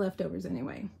going to have leftovers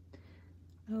anyway.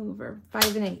 Over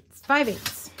 5/8.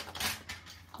 5/8.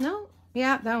 No,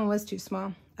 yeah, that one was too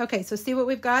small. Okay, so see what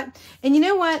we've got? And you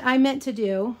know what I meant to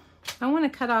do? I want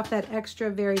to cut off that extra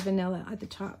Very Vanilla at the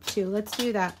top too. Let's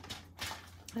do that.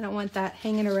 I don't want that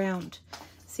hanging around.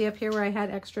 See up here where I had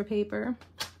extra paper?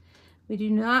 We do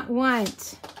not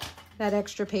want that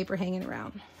extra paper hanging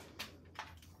around.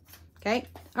 Okay,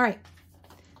 all right.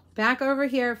 Back over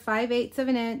here, 5/8 of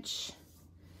an inch.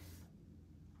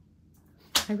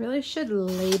 I really should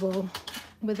label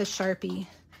with a Sharpie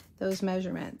those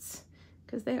measurements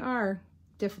because they are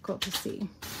difficult to see.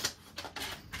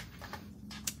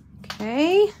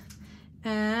 Okay,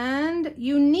 and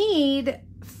you need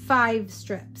 5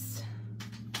 strips.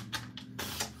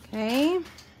 Okay,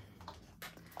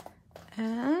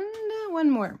 and one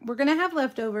more. We're gonna have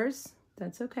leftovers.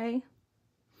 That's okay.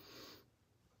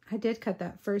 I did cut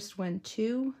that first one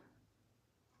too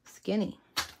skinny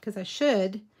because I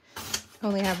should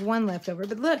only have one leftover.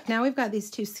 But look, now we've got these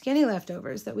 2 skinny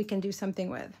leftovers that we can do something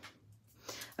with.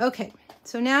 Okay,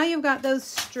 so now you've got those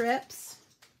strips.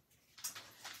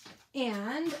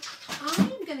 And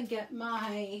I'm gonna get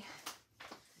my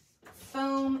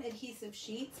foam adhesive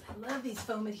sheets. I love these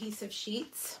foam adhesive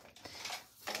sheets.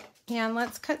 And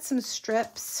let's cut some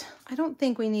strips. I don't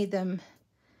think we need them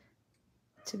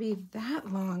to be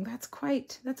that long. That's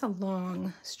a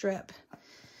long strip.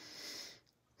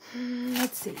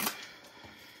 Let's see.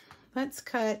 Let's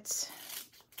cut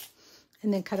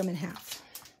and then cut them in half.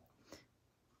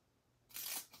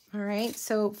 All right,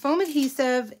 so foam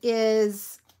adhesive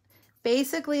is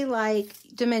basically like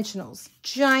dimensionals,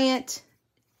 giant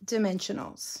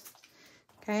dimensionals,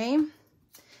 okay?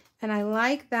 And I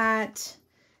like that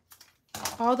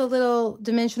all the little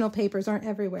dimensional papers aren't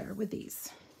everywhere with these.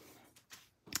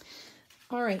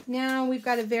 All right, now we've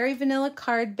got a Very Vanilla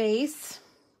card base.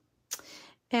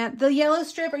 And the yellow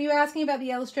strip, are you asking about the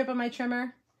yellow strip on my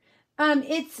trimmer?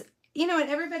 It's, you know what,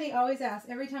 everybody always asks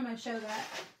every time I show that.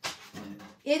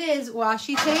 It is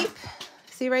washi tape.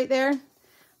 See right there?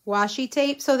 Washi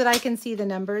tape so that I can see the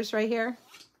numbers right here.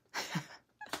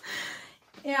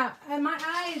 Yeah, and my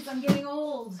eyes, I'm getting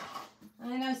old.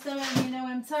 I know some of you know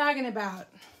what I'm talking about.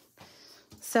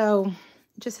 So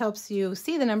it just helps you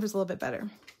see the numbers a little bit better.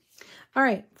 All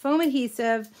right, foam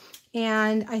adhesive.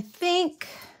 And I think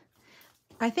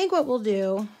what we'll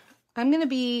do, I'm gonna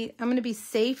be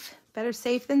safe, better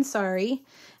safe than sorry.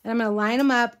 And I'm gonna line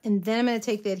them up and then I'm gonna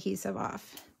take the adhesive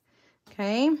off.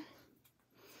 Okay.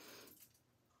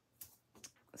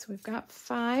 So we've got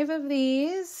 5 of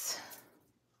these.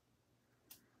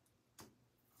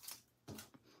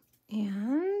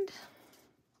 And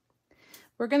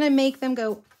we're gonna make them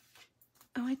go,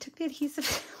 oh, I took the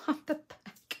adhesive off the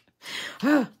back.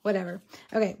 Oh, whatever.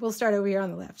 Okay, we'll start over here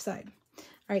on the left side.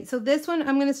 All right, so this one,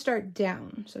 I'm gonna start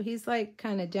down. So he's like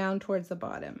kind of down towards the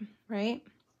bottom, right?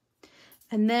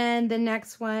 And then the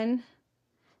next one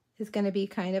is gonna be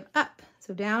kind of up.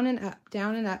 So down and up,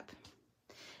 down and up.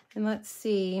 And let's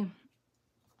see,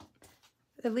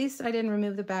 at least I didn't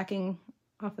remove the backing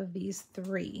off of these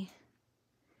 3.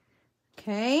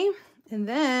 Okay, and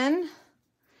then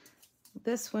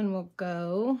this one will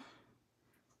go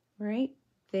right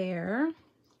there.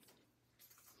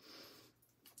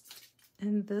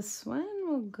 And this one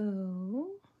will go.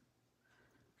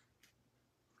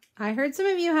 I heard some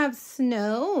of you have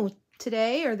snow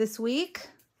today or this week.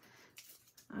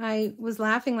 I was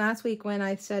laughing last week when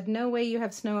I said, no way you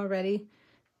have snow already.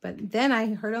 But then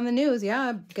I heard on the news, yeah,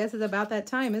 I guess it's about that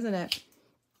time, isn't it?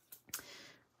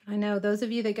 I know those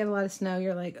of you that get a lot of snow,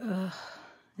 you're like, ugh.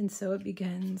 and so it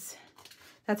begins.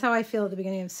 That's how I feel at the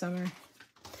beginning of summer.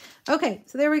 Okay,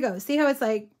 so there we go. See how it's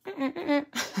like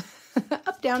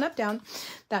up, down, up, down.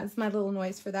 That's my little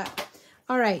noise for that.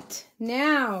 All right,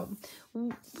 now,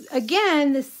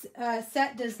 again, this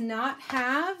set does not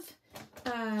have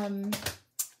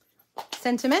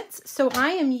sentiments, so I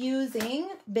am using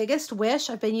Biggest Wish.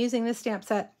 I've been using this stamp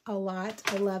set a lot.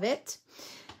 I love it.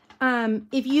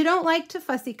 If you don't like to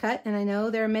fussy cut, and I know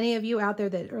there are many of you out there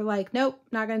that are like, nope,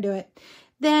 not going to do it,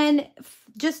 then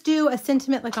just do a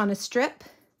sentiment like on a strip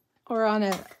or on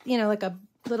a, you know, like a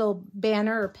little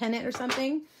banner or pennant or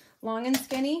something, long and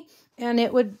skinny, and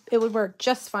it would work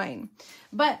just fine.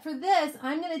 But for this,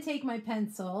 I'm going to take my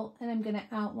pencil and I'm going to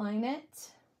outline it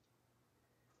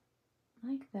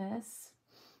like this.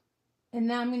 And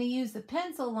now I'm going to use the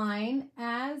pencil line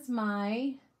as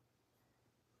my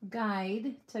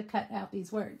guide to cut out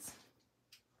these words.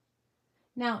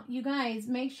 Now, you guys,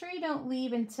 make sure you don't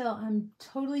leave until I'm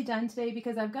totally done today,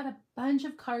 because I've got a bunch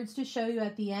of cards to show you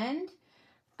at the end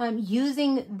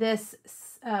using this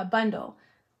bundle.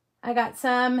 I got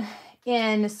some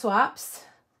in swaps,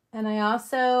 and I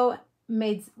also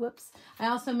made,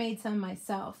 some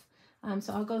myself.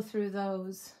 So I'll go through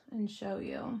those and show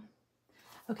you.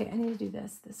 Okay, I need to do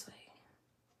this way.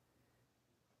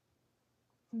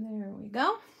 There we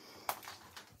go.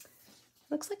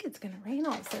 Looks like it's going to rain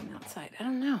all of a sudden outside. I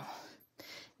don't know.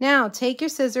 Now, take your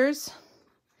scissors,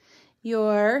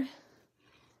 your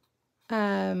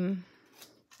paper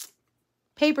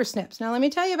snips. Now, let me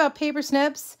tell you about paper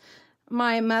snips.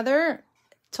 My mother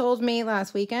told me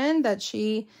last weekend that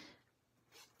she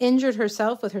injured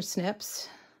herself with her snips,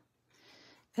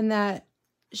 and that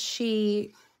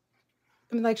she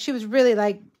was really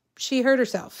like, she hurt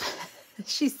herself.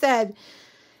 She said,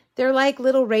 they're like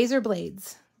little razor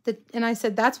blades. And I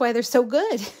said, that's why they're so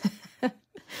good.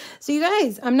 So you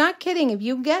guys, I'm not kidding. If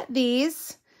you get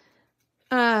these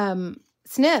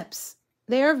snips,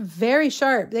 they are very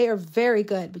sharp. They are very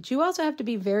good. But you also have to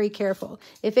be very careful.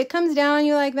 If it comes down on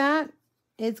you like that,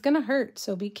 it's going to hurt.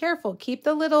 So be careful. Keep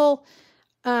the little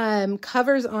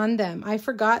covers on them. I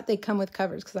forgot they come with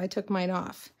covers because I took mine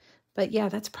off. But yeah,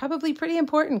 that's probably pretty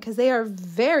important because they are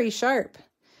very sharp.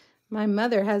 My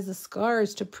mother has the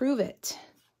scars to prove it.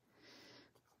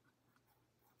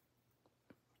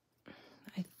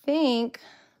 I think,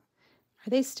 are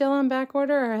they still on back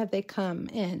order or have they come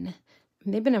in?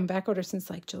 They've been on back order since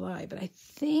like July, but I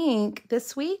think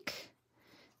this week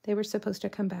they were supposed to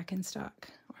come back in stock,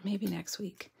 or maybe next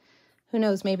week. Who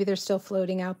knows? Maybe they're still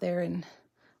floating out there and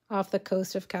off the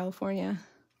coast of California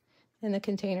in the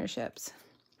container ships.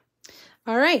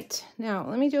 All right, now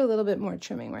let me do a little bit more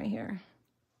trimming right here.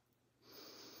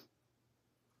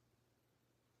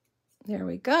 There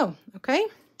we go. Okay.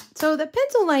 So the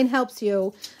pencil line helps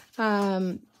you,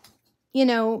 you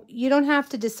know, you don't have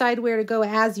to decide where to go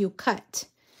as you cut.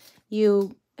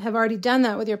 You have already done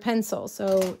that with your pencil,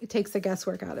 so it takes the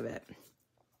guesswork out of it.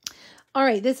 All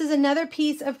right, this is another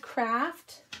piece of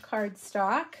craft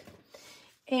cardstock,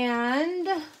 and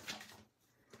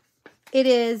it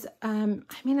is, I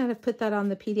may not have put that on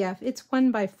the PDF. It's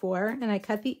 1x4, and I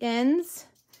cut the ends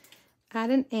at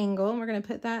an angle. We're going to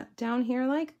put that down here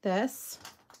like this.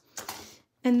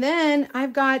 And then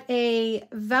I've got a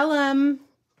vellum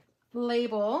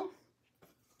label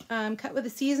cut with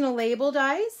the seasonal label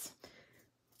dies.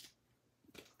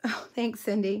 Oh, thanks,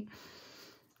 Cindy.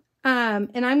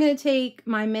 And I'm going to take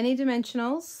my mini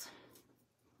dimensionals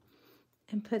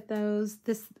and put those,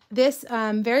 this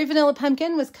Very Vanilla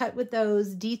Pumpkin was cut with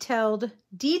those detailed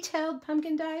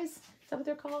pumpkin dies. Is that what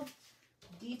they're called?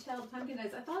 Detailed pumpkin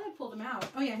dies. I thought I pulled them out.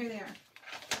 Oh yeah, here they are.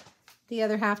 The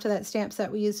other half to that stamp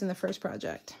set we used in the first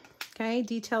project. Okay,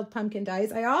 detailed pumpkin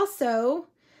dies. I also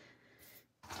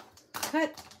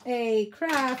cut a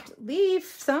craft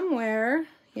leaf somewhere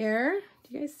here.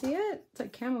 Do you guys see it? It's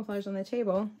like camouflage on the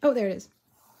table. Oh, there it is.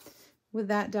 With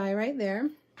that die right there.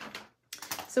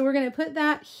 So we're going to put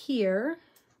that here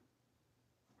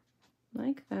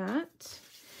like that.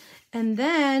 And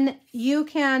then you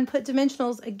can put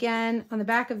dimensionals again on the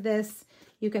back of this.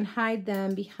 You can hide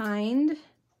them behind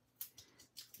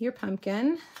your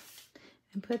pumpkin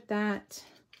and put that,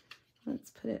 let's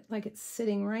put it like it's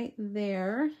sitting right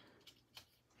there,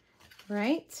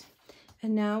 right?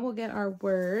 And now we'll get our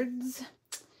words,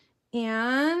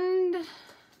 and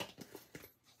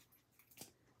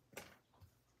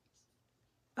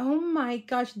oh my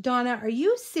gosh, Donna, are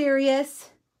you serious?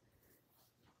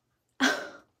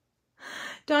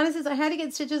 Donna says, I had to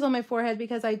get stitches on my forehead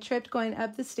because I tripped going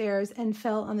up the stairs and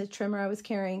fell on the trimmer I was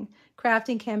carrying.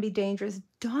 Crafting can be dangerous.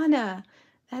 Donna,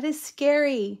 that is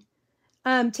scary.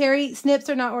 Terry, snips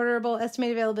are not orderable.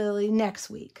 Estimated availability next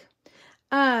week.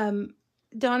 Donna,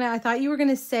 I thought you were going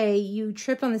to say you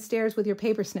tripped on the stairs with your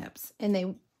paper snips and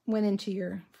they went into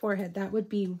your forehead. That would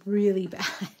be really bad.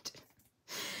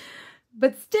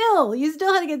 But still, you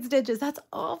still had to get stitches. That's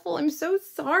awful. I'm so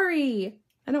sorry.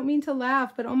 I don't mean to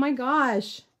laugh, but oh my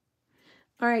gosh.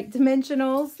 All right,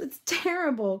 dimensionals. It's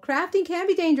terrible. Crafting can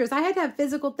be dangerous. I had to have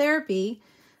physical therapy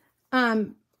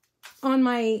on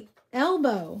my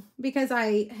elbow because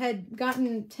I had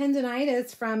gotten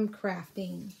tendonitis from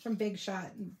crafting, from Big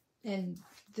Shot and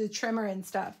the trimmer and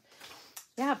stuff.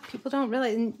 Yeah, people don't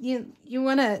realize. And you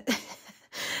want to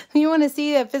you want to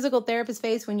see a physical therapist's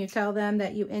face when you tell them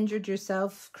that you injured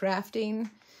yourself crafting.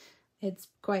 It's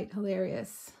quite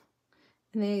hilarious.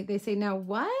 And they say, "Now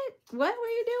what? What were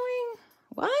you doing?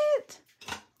 What?"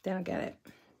 They don't get it.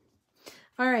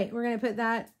 All right, we're going to put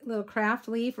that little craft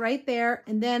leaf right there.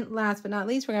 And then last but not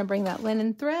least, we're going to bring that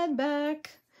linen thread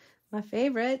back. My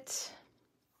favorite.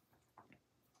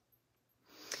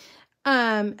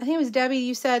 I think it was Debbie,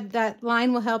 you said that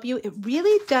line will help you. It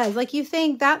really does. Like you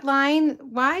think that line,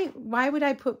 why would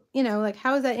I put, like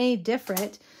how is that any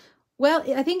different? Well,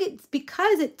 I think it's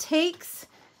because it takes,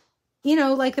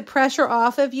 like the pressure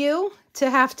off of you to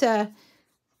have to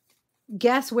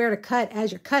guess where to cut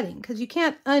as you're cutting, because you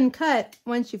can't uncut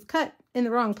once you've cut in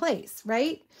the wrong place,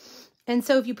 right? And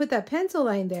so if you put that pencil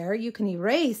line there, you can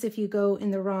erase if you go in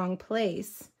the wrong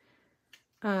place.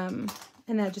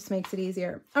 And that just makes it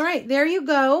easier. All right, there you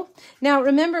go. Now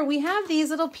remember, we have these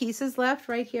little pieces left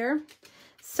right here.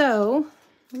 So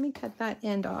let me cut that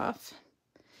end off.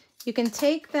 You can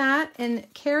take that and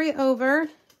carry over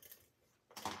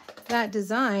that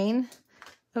design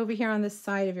over here on this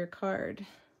side of your card.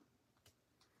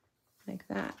 Like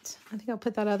that. I think I'll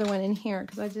put that other one in here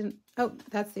because I didn't, oh,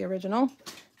 that's the original.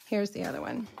 Here's the other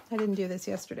one. I didn't do this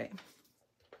yesterday.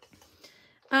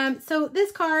 So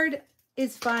this card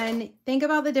is fun. Think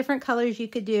about the different colors you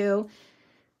could do.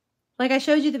 Like I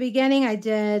showed you at the beginning, I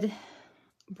did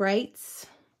brights.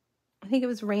 I think it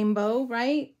was rainbow,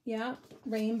 right? Yeah,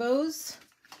 rainbows.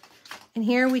 And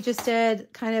here we just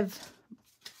did kind of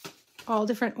all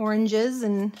different oranges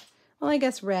and, well, I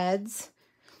guess reds.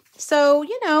 So,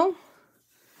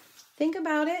 think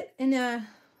about it in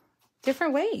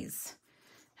different ways.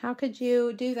 How could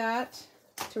you do that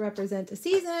to represent a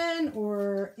season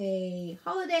or a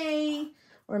holiday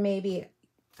or maybe,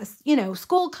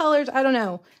 school colors? I don't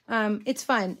know. It's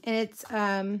fun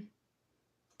and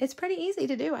it's pretty easy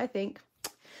to do, I think.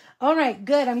 All right,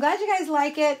 good. I'm glad you guys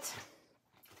like it.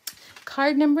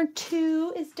 Card number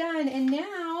 2 is done. And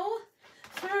now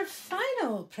for our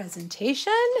final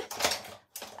presentation,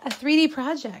 a 3D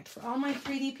project for all my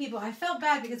 3D people. I felt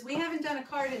bad because we haven't done a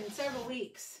card in several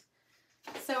weeks.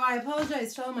 So I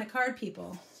apologize to all my card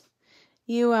people.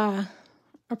 You are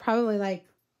probably like,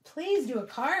 please do a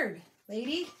card,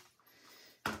 lady.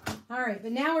 All right,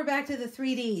 but now we're back to the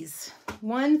 3Ds.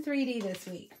 One 3D this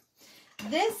week.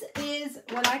 This is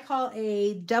what I call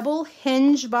a double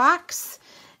hinge box.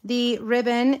 The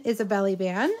ribbon is a belly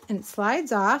band and it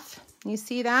slides off. You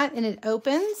see that? And it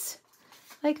opens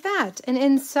like that. And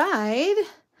inside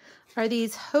are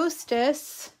these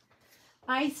Hostess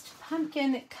iced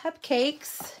pumpkin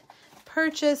cupcakes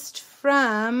purchased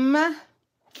from, I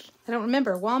don't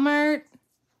remember, Walmart,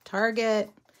 Target,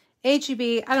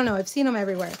 H-E-B. I don't know. I've seen them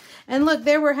everywhere. And look,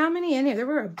 there were how many in here? There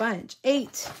were a bunch.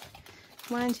 8.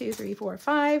 1, 2, 3, 4,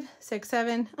 5, 6,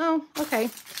 7. Oh, okay.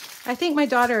 I think my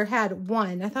daughter had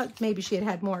 1. I thought maybe she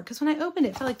had more because when I opened it,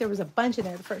 it felt like there was a bunch in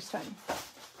there the first time.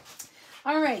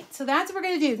 All right, so that's what we're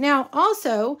going to do. Now,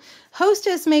 also,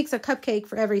 Hostess makes a cupcake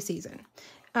for every season.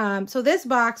 So this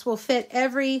box will fit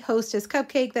every Hostess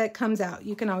cupcake that comes out.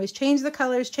 You can always change the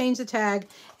colors, change the tag,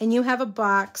 and you have a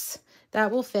box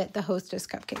that will fit the Hostess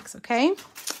cupcakes, okay?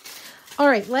 All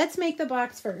right, let's make the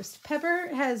box first. Pepper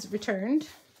has returned.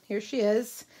 Here she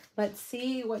is. Let's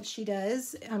see what she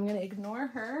does. I'm going to ignore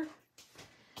her,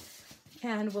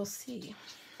 and we'll see.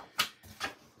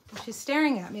 She's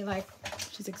staring at me like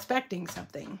she's expecting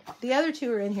something. The other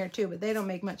 2 are in here too, but they don't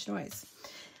make much noise.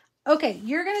 Okay,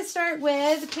 you're going to start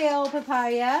with Pale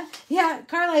Papaya. Yeah,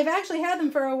 Carla, I've actually had them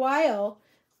for a while.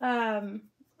 And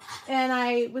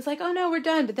I was like, oh no, we're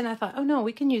done. But then I thought, oh no,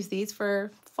 we can use these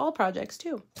for fall projects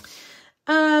too.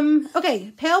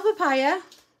 Okay, Pale Papaya,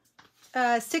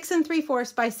 6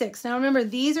 3/4 by 6. Now remember,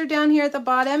 these are down here at the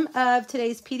bottom of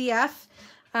today's PDF.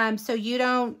 So you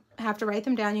don't have to write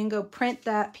them down. You can go print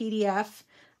that PDF.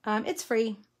 It's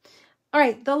free. All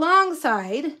right, the long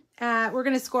side, we're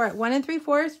going to score at 1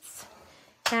 3/4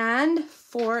 and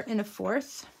 4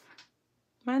 1/4.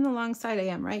 Am I on the long side? I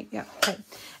am, right? Yeah. Okay.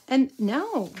 And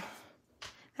no,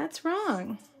 That's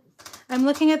wrong. I'm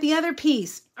looking at the other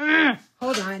piece.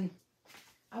 Hold on.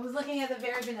 I was looking at the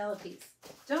very vanilla piece.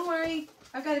 Don't worry.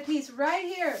 I've got a piece right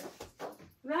here.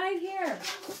 Right here.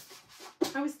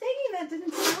 I was thinking that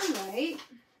didn't sound right.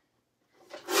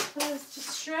 But I was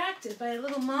distracted by a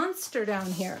little monster down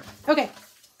here. Okay.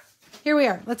 Here we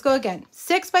are. Let's go again.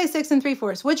 6 by 6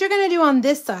 3/4. What you're going to do on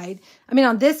this side,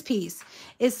 on this piece,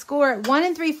 is score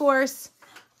 1 3/4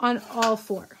 on all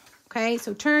 4. Okay,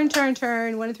 so turn, turn,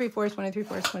 turn, 1 3/4, 1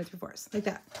 3/4, 1 3/4, like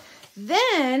that.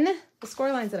 Then the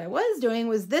score lines that I was doing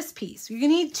was this piece. You're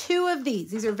gonna need 2 of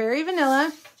these. These are very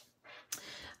vanilla,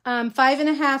 5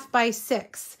 1/2 by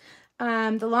 6.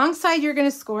 The long side you're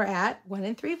gonna score at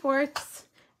 1 3/4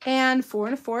 and 4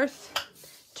 1/4.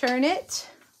 Turn it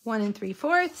 1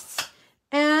 3/4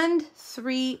 and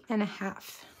 3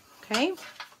 1/2. Okay.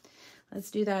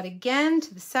 Let's do that again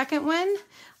to the second one.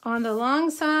 On the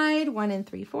long side, 1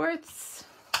 3/4,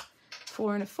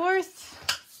 4 1/4,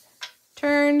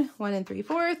 turn 1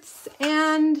 3/4,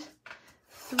 and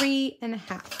 3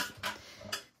 1/2.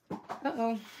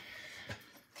 Uh-oh.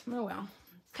 Oh, well.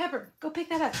 Pepper, go pick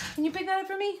that up. Can you pick that up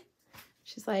for me?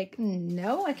 She's like,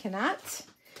 no, I cannot.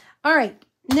 All right.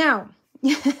 Now,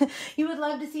 you would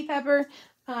love to see Pepper.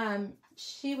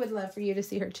 She would love for you to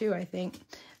see her too, I think.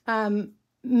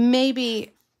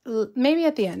 Maybe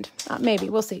at the end. Maybe.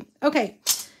 We'll see. Okay.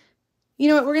 You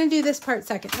know what? We're going to do this part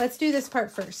second. Let's do this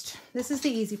part first. This is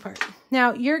the easy part.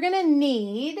 Now, you're going to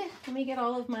need... Let me get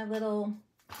all of my little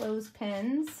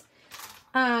clothespins.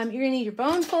 You're going to need your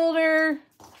bone folder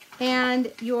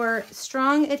and your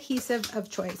strong adhesive of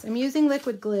choice. I'm using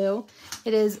liquid glue.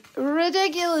 It is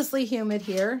ridiculously humid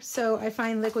here, so I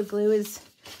find liquid glue is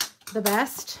the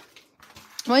best.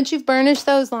 Once you've burnished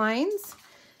those lines...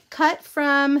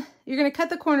 you're going to cut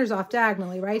the corners off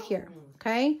diagonally right here,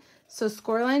 okay? So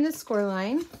score line to score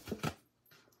line,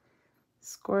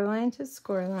 score line to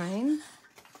score line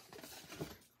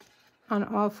on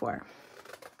all 4.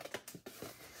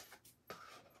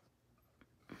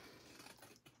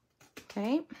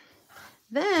 Okay,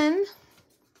 then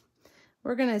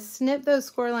we're going to snip those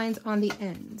score lines on the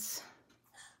ends.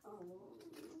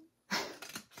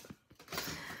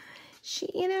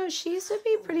 She used to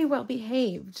be pretty well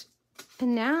behaved.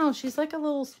 And now she's like a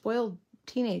little spoiled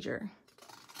teenager.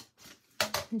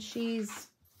 And she's,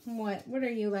 what are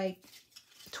you, like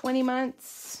 20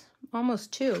 months?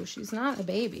 Almost 2. She's not a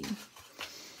baby.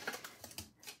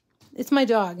 It's my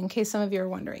dog, in case some of you are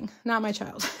wondering. Not my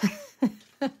child.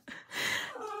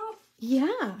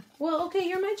 Yeah. Well, okay,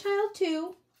 you're my child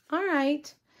too. All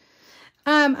right.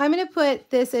 I'm going to put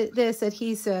this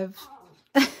adhesive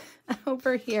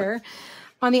over here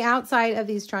on the outside of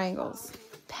these triangles.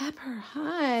 Pepper,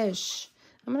 hush.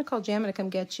 I'm going to call Jamma to come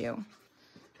get you.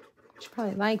 She'll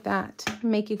probably like that.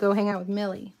 Make you go hang out with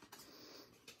Millie.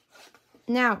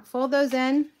 Now, fold those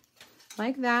in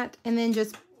like that, and then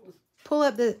just pull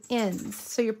up the ends.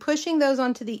 So you're pushing those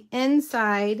onto the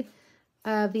inside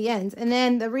of the ends. And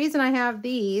then the reason I have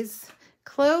these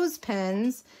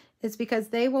clothespins is because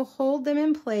they will hold them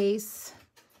in place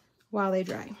while they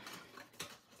dry.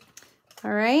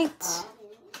 All right.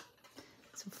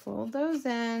 So fold those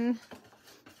in.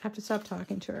 I have to stop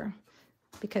talking to her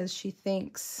because she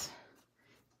thinks,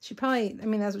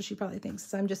 that's what she probably thinks.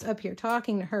 So I'm just up here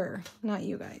talking to her, not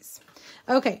you guys.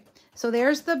 Okay, so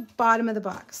there's the bottom of the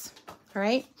box. All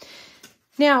right.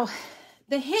 Now,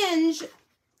 the hinge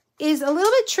is a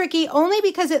little bit tricky only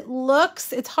because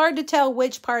it's hard to tell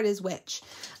which part is which.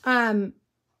 You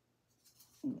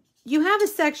have a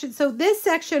section. So this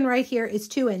section right here is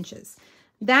 2 inches.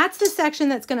 That's the section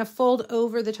that's going to fold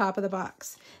over the top of the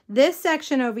box. This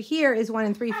section over here is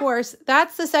 1 3/4.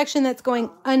 That's the section that's going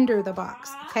under the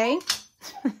box, okay?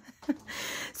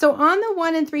 So on the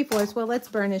 1 3/4, well, let's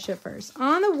burnish it first.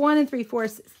 On the 1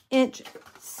 3/4 inch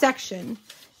section,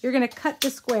 you're going to cut the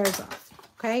squares off,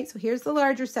 okay? So here's the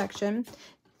larger section.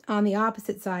 On the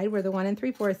opposite side, where the 1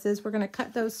 3/4 is, we're going to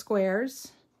cut those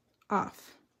squares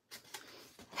off.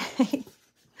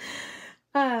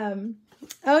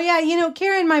 Oh yeah,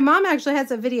 Karen, my mom actually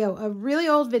has a really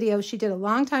old video she did a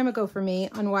long time ago for me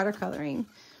on watercoloring.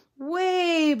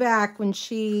 Way back when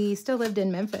she still lived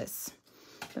in Memphis.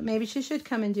 But maybe she should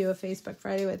come and do a Facebook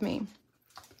Friday with me.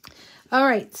 All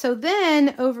right, so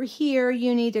then over here,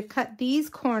 you need to cut these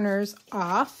corners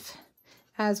off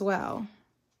as well.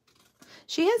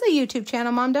 She has a YouTube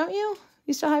channel, Mom, don't you?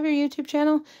 You still have your YouTube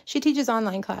channel? She teaches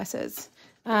online classes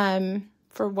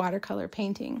for watercolor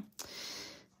painting.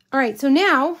 All right, so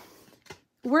now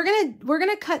we're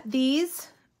gonna cut these.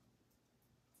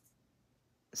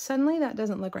 Suddenly that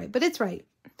doesn't look right, but it's right.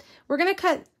 We're gonna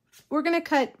cut we're going to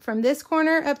cut from this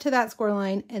corner up to that score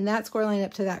line and that score line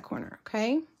up to that corner,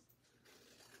 okay?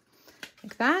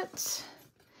 Like that.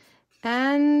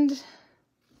 And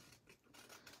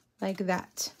like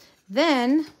that.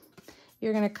 Then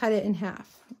you're going to cut it in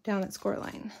half down that score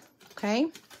line, okay?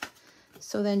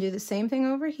 So then do the same thing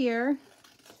over here.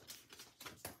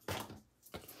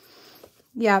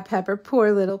 Yeah, Pepper,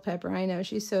 poor little Pepper. I know,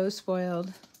 she's so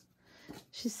spoiled.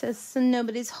 She says, so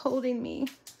nobody's holding me,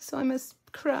 so I must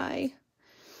cry.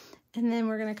 And then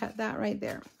we're going to cut that right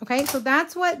there. Okay, so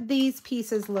that's what these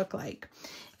pieces look like.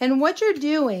 And what you're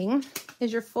doing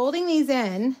is you're folding these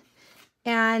in,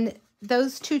 and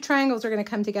those two triangles are going to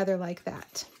come together like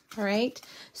that. All right,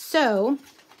 so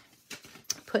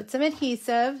put some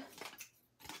adhesive.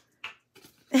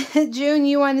 June,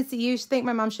 you think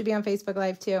my mom should be on Facebook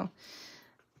Live too.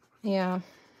 Yeah.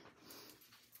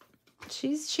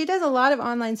 She does a lot of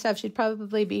online stuff. She'd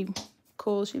probably be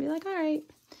cool. She'd be like, all right.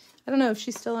 I don't know if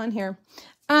she's still on here.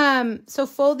 So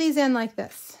fold these in like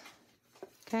this.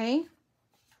 Okay.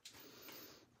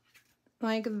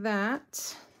 Like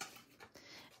that.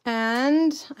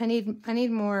 And I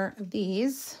need more of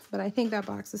these, but I think that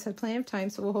box has had plenty of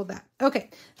time, so we'll hold that. Okay,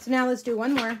 so now let's do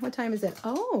one more. What time is it?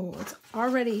 Oh,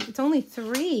 it's only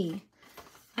 3.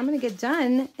 I'm going to get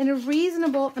done in a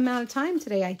reasonable amount of time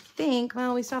today, I think.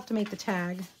 Well, we still have to make the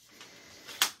tag.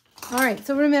 All right,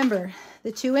 so remember,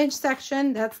 the 2-inch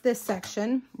section, that's this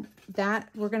section. That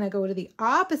we're going to go to the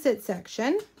opposite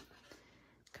section.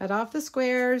 Cut off the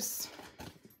squares.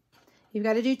 You've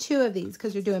got to do 2 of these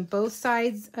because you're doing both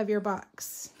sides of your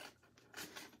box.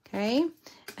 Okay,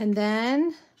 and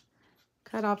then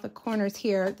cut off the corners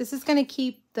here. This is going to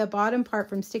keep the bottom part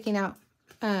from sticking out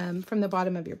from the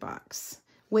bottom of your box,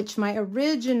 which my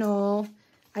original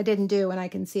I didn't do, and I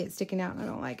can see it sticking out and I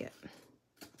don't like it.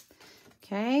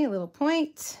 Okay, a little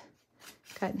point,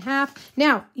 cut in half.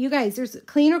 Now, you guys, there's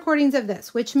clean recordings of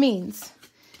this, which means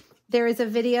there is a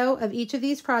video of each of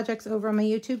these projects over on my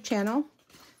YouTube channel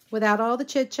without all the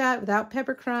chit chat, without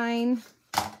Pepper crying,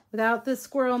 without the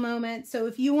squirrel moment. So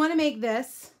if you want to make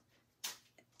this,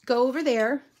 go over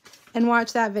there and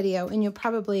watch that video, and you'll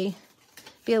probably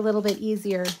be a little bit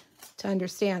easier to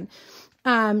understand.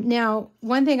 Now,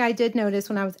 one thing I did notice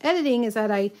when I was editing is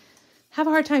that I have a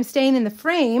hard time staying in the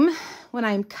frame when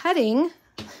I'm cutting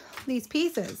these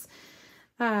pieces.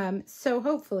 So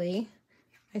hopefully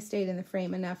I stayed in the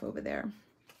frame enough over there.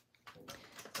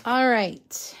 All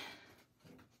right.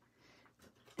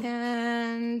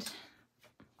 And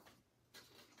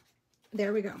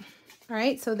there we go. All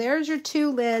right, so there's your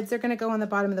 2 lids. They're going to go on the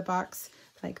bottom of the box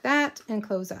like that and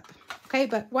close up. Okay,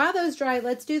 but while those dry,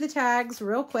 let's do the tags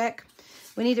real quick.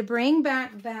 We need to bring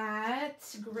back that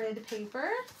grid paper,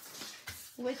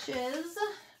 which is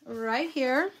right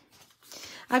here.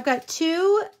 I've got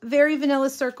 2 very vanilla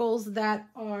circles that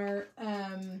are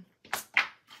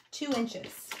 2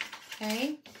 inches,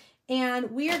 okay?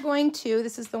 And we are going to,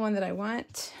 this is the one that I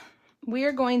want, we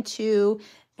are going to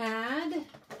add,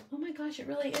 oh my gosh, it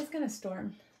really is going to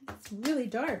storm. It's really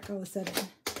dark all of a sudden.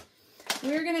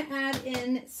 We're going to add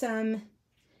in some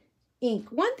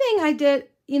ink. One thing I did,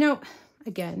 you know,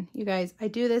 again, you guys, I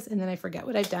do this and then I forget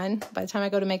what I've done. By the time I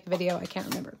go to make the video, I can't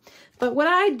remember. But what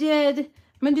I did, I'm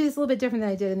going to do this a little bit different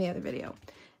than I did in the other video.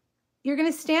 You're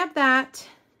going to stamp that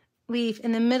leaf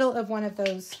in the middle of one of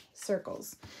those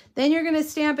circles. Then you're going to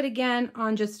stamp it again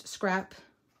on just scrap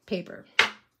paper.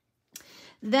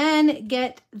 Then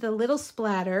get the little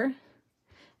splatter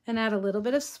and add a little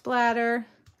bit of splatter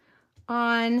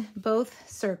on both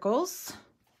circles.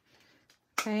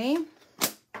 Okay.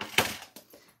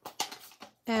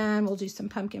 And we'll do some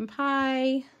pumpkin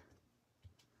pie.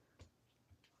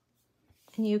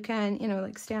 And you can, you know,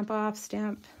 like stamp off,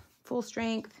 stamp full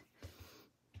strength,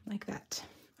 like that.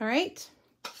 All right.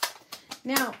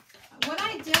 Now, what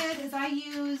I did is I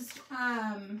used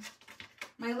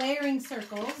my layering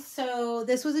circles. So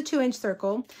this was a 2-inch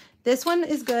circle. This one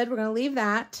is good. We're going to leave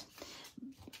that.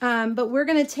 But we're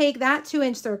going to take that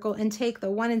 2-inch circle and take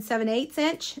the 1 7/8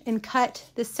 inch and cut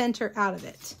the center out of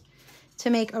it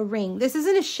to make a ring. This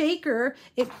isn't a shaker.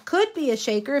 It could be a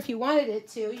shaker if you wanted it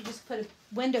to. You just put a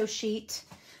window sheet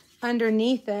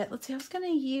underneath it. Let's see, I was going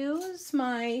to use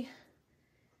my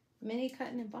mini cut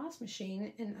and emboss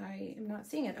machine and I am not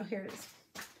seeing it. Oh, here it is.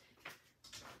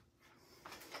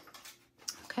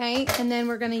 Okay, and then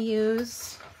we're going to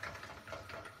use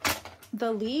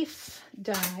the leaf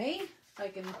die, if I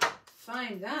can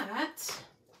find that.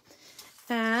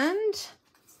 And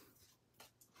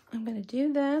I'm going to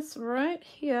do this right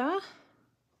here.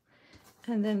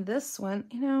 And then this one,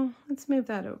 you know, let's move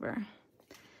that over.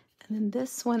 And then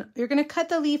this one, you're going to cut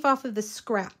the leaf off of the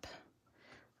scrap.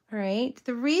 All right.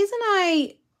 The reason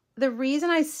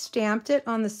I stamped it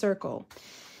on the circle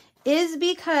is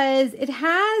because it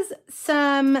has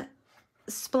some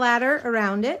splatter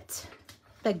around it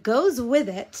that goes with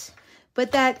it,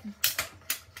 but that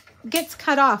gets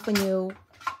cut off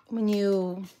when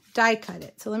you die cut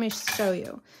it. So let me show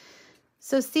you.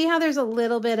 So see how there's a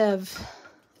little bit of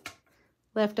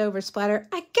leftover splatter?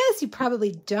 I guess you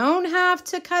probably don't have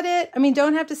to cut it. I mean,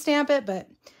 don't have to stamp it, but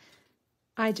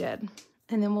I did.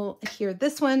 And then we'll adhere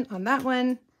this one on that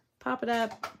one, pop it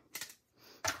up,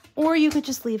 or you could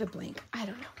just leave it blank. I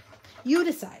don't know. You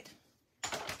decide.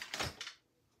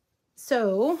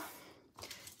 So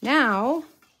now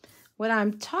what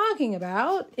I'm talking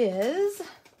about is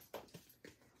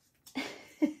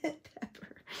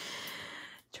Pepper.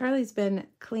 Charlie's been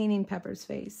cleaning Pepper's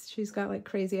face. She's got like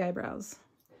crazy eyebrows.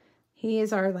 He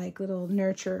is our like little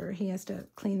nurturer. He has to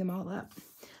clean them all up.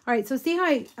 All right, so see how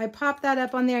I popped that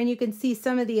up on there and you can see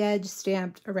some of the edge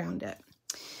stamped around it.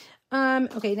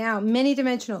 Okay, now mini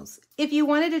dimensionals. If you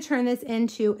wanted to turn this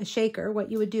into a shaker,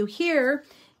 what you would do here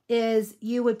is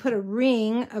you would put a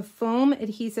ring of foam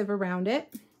adhesive around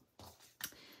it,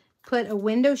 put a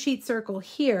window sheet circle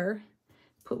here,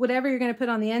 put whatever you're going to put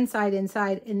on the inside,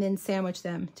 and then sandwich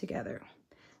them together.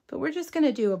 But we're just going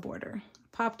to do a border,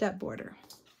 popped up border.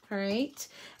 All right,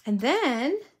 and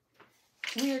then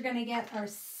we are going to get our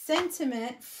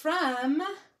sentiment from,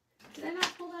 did I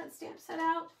not pull that stamp set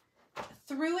out?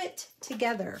 Through It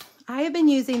Together. I have been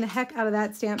using the heck out of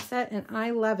that stamp set and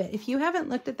I love it. If you haven't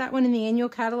looked at that one in the annual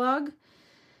catalog,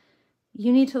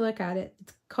 you need to look at it.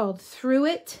 It's called Through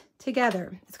It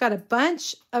Together. It's got a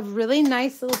bunch of really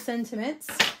nice little sentiments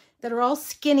that are all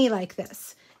skinny like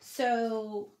this.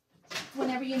 So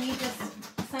whenever you need just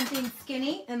something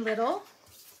skinny and little,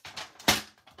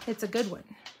 it's a good one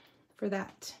for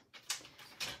that.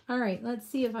 All right, let's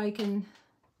see if I can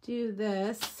do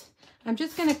this. I'm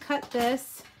just going to cut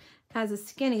this as a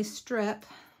skinny strip.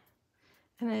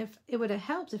 And if it would have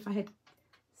helped if I had,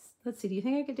 let's see, do you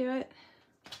think I could do it?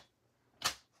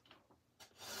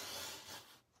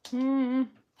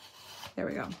 There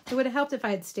we go. It would have helped if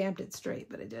I had stamped it straight,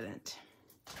 but I didn't.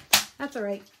 That's all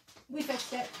right. We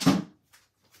fixed it.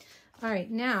 All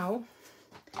right, now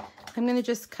I'm going to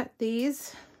just cut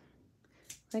these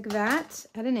like that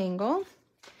at an angle.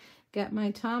 Get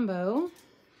my Tombow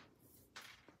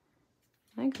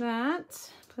like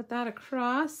that. Put that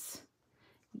across.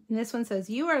 And this one says,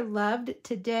 "You are loved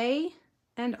today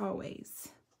and always."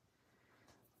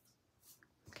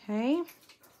 Okay.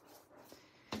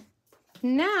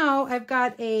 Now I've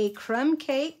got a crumb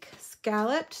cake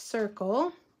scalloped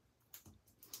circle.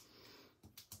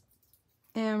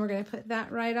 And we're going to put that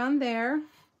right on there.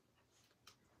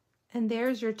 And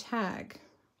there's your tag.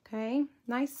 Okay,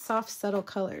 nice, soft, subtle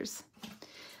colors.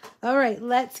 All right,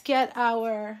 let's get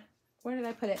our, where did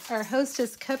I put it? Our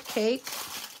Hostess cupcake,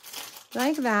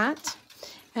 like that.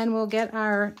 And we'll get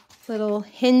our little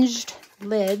hinged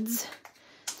lids.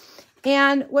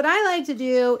 And what I like to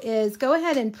do is go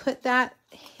ahead and put that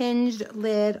hinged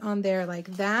lid on there like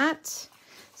that,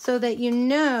 so that you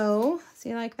know,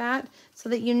 see like that? So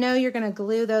that you know you're gonna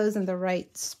glue those in the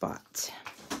right spot.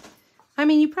 I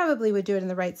mean, you probably would do it in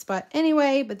the right spot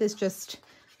anyway, but this just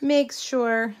makes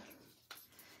sure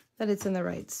that it's in the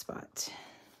right spot.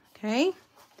 Okay?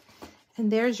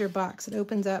 And there's your box. It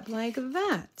opens up like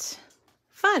that.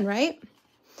 Fun, right?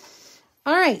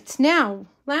 All right, now,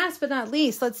 last but not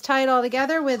least, let's tie it all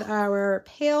together with our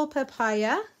Pale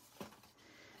Papaya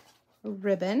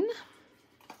ribbon.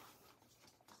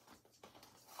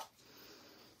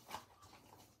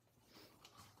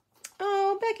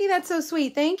 Oh, Becky, that's so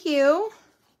sweet. Thank you.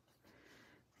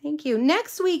 Thank you.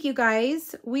 Next week, you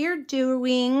guys, we're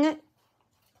doing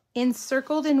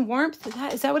Encircled in Warmth.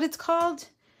 Is that what it's called?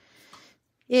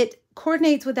 It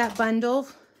coordinates with that bundle,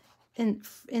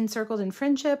 Encircled in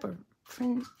Friendship or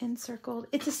Encircled.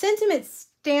 It's a sentiment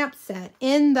stamp set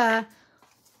in the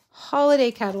holiday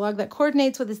catalog that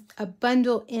coordinates with a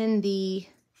bundle in the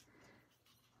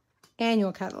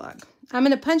annual catalog. I'm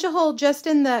going to punch a hole just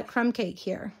in the crumb cake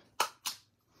here.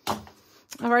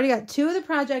 I've already got 2 of the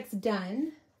projects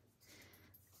done.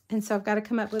 And so I've got to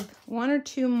come up with 1 or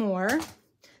 2 more.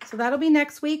 So that'll be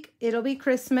next week. It'll be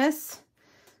Christmas.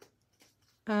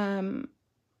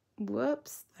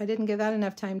 Whoops. I didn't give that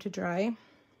enough time to dry.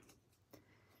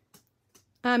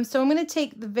 So I'm going to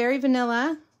take the Very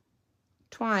Vanilla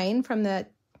twine from the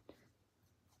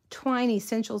Twine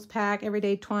Essentials pack,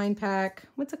 Everyday Twine pack.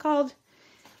 What's it called?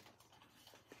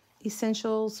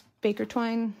 Essentials Baker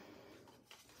Twine.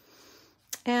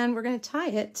 And we're going to tie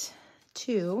it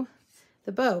to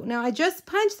the bow. Now, I just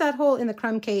punched that hole in the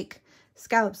crumb cake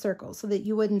scallop circle so that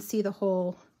you wouldn't see the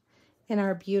hole in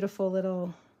our beautiful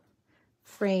little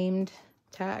framed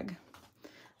tag.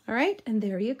 All right, and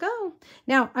there you go.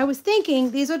 Now, I was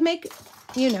thinking these would make,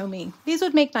 you know me, these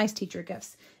would make nice teacher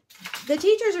gifts. The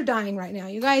teachers are dying right now,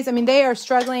 you guys. I mean, they are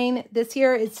struggling. This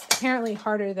year, it's apparently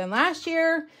harder than last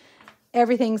year.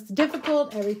 Everything's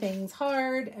difficult. Everything's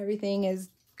hard. Everything is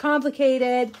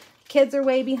complicated. Kids are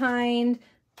way behind.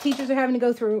 Teachers are having to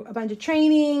go through a bunch of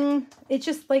training. It's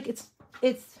just like, it's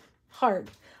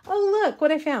hard. Oh, look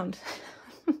what I found.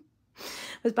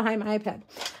 It was behind my iPad.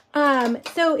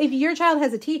 So if your child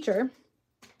has a teacher,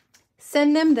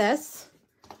 send them this.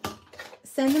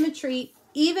 Send them a treat,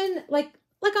 even like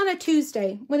on a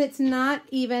Tuesday when it's not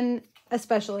even a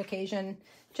special occasion,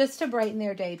 just to brighten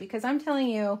their day. Because I'm telling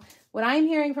you, what I'm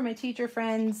hearing from my teacher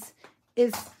friends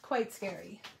is quite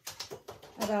scary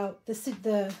about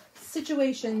the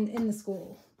situation in the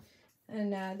school.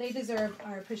 And they deserve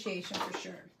our appreciation for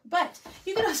sure. But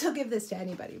you can also give this to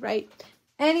anybody, right?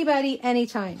 Anybody,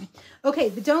 anytime. Okay,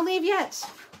 but don't leave yet.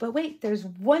 But wait, there's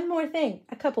one more thing,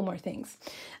 a couple more things.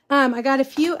 I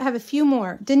have a few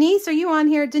more. Denise, are you on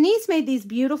here? Denise made these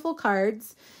beautiful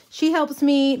cards. She helps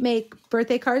me make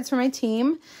birthday cards for my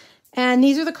team. And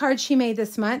these are the cards she made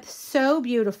this month. So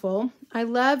beautiful. I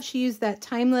love, she used that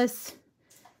timeless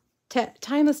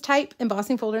type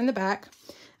embossing folder in the back.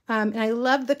 And I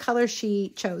love the color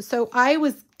she chose. So I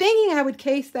was thinking I would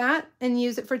case that and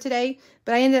use it for today,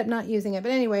 but I ended up not using it.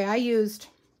 But anyway, I used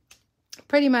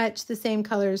pretty much the same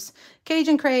colors.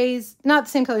 Cajun Craze, not the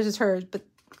same colors as hers, but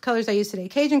colors I used today.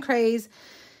 Cajun Craze,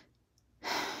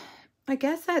 I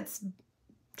guess that's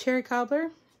Cherry Cobbler,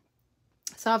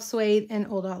 Soft Suede, and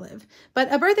Old Olive.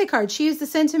 But a birthday card. She used the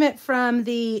sentiment from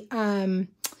the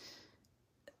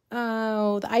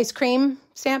ice cream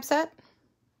stamp set.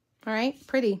 All right,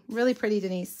 pretty, really pretty,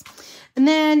 Denise. And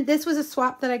then this was a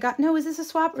swap that I got. No, is this a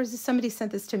swap or is this somebody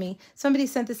sent this to me? Somebody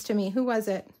sent this to me. Who was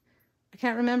it? I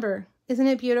can't remember. Isn't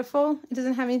it beautiful? It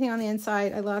doesn't have anything on the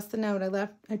inside. I lost the note.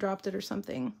 I dropped it or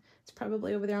something. It's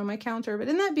probably over there on my counter, but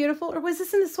isn't that beautiful? Or was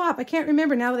this in the swap? I can't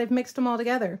remember now that I've mixed them all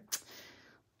together.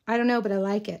 I don't know, but I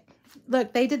like it.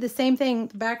 Look, they did the same thing,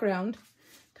 the background,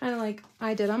 kind of like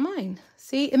I did on mine.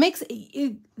 See,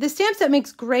 the stamp set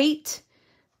makes great,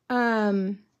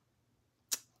 like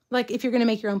if you're going to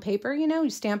make your own paper, you know, you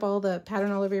stamp all the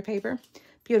pattern all over your paper.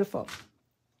 Beautiful.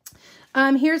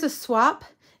 Here's a swap.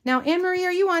 Now, Anne-Marie,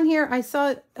 are you on here? I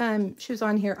saw she was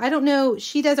on here. I don't know.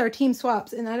 She does our team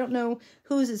swaps, and I don't know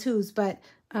whose is whose, but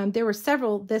there were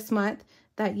several this month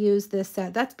that used this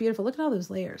set. That's beautiful. Look at all those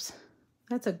layers.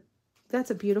 That's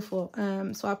a beautiful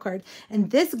swap card.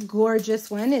 And this gorgeous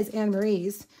one is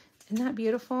Anne-Marie's. Isn't that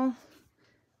beautiful?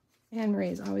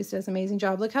 Anne-Marie's always does an amazing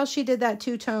job. Look how she did that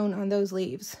two-tone on those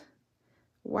leaves.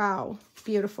 Wow,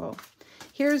 beautiful.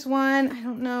 Here's one. I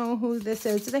don't know who this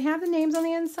is. Do they have the names on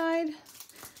the inside?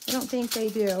 I don't think they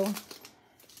do.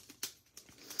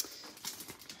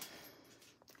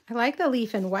 I like the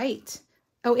leaf in white.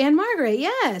 Oh, Anne Margaret.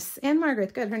 Yes, Anne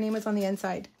Margaret. Good. Her name was on the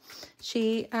inside.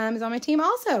 She is on my team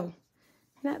also.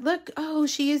 Look. Oh,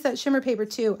 she used that shimmer paper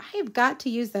too. I have got to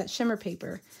use that shimmer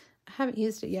paper. I haven't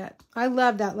used it yet. I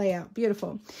love that layout.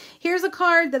 Beautiful. Here's a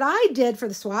card that I did for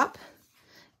the swap.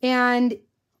 And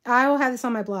I will have this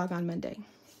on my blog on Monday.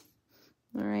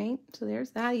 All right. So there's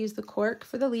that. I used the cork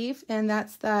for the leaf. And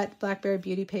that's that Blackberry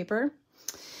Beauty paper.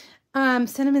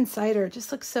 Cinnamon cider.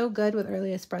 Just looks so good with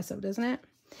early espresso, doesn't it?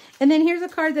 And then here's a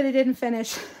card that I didn't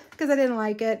finish because I didn't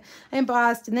like it. I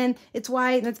embossed. And then it's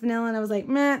white and it's vanilla. And I was like,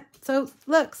 meh. So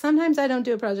look, sometimes I don't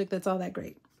do a project that's all that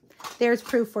great. There's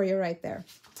proof for you right there.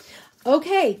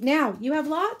 Okay, now you have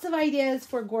lots of ideas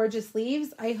for gorgeous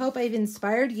leaves. I hope I've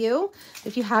inspired you.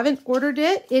 If you haven't ordered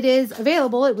it, it is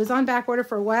available. It was on back order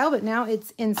for a while, but now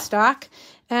it's in stock.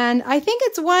 And I think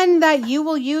it's one that you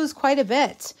will use quite a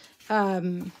bit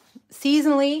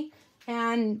seasonally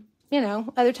and, you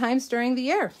know, other times during the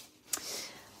year.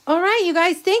 All right, you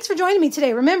guys, thanks for joining me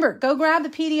today. Remember, go grab the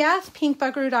PDF,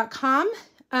 pinkbuckaroo.com.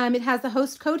 It has the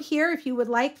host code here if you would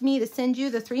like me to send you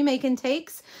the 3 make and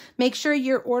takes. Make sure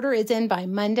your order is in by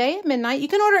Monday at midnight. You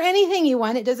can order anything you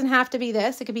want. It doesn't have to be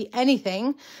this. It could be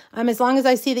anything. As long as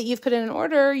I see that you've put in an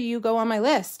order, you go on my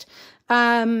list.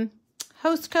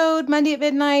 Host code Monday at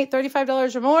midnight,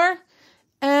 $35 or more.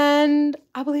 And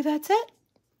I believe that's it.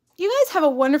 You guys have a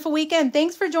wonderful weekend.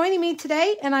 Thanks for joining me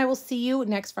today, and I will see you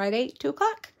next Friday, 2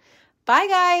 o'clock. Bye,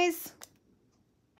 guys.